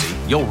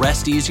 Snoozy. You'll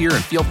rest easier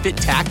and feel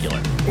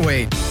fit-tacular.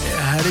 Wait,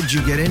 how did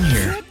you get in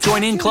here?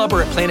 Join in club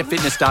or at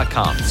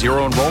planetfitness.com.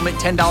 Zero enrollment,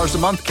 $10 a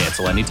month,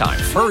 cancel anytime.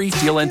 Hurry,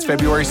 deal ends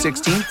February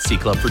 16th. See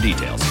club for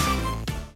details.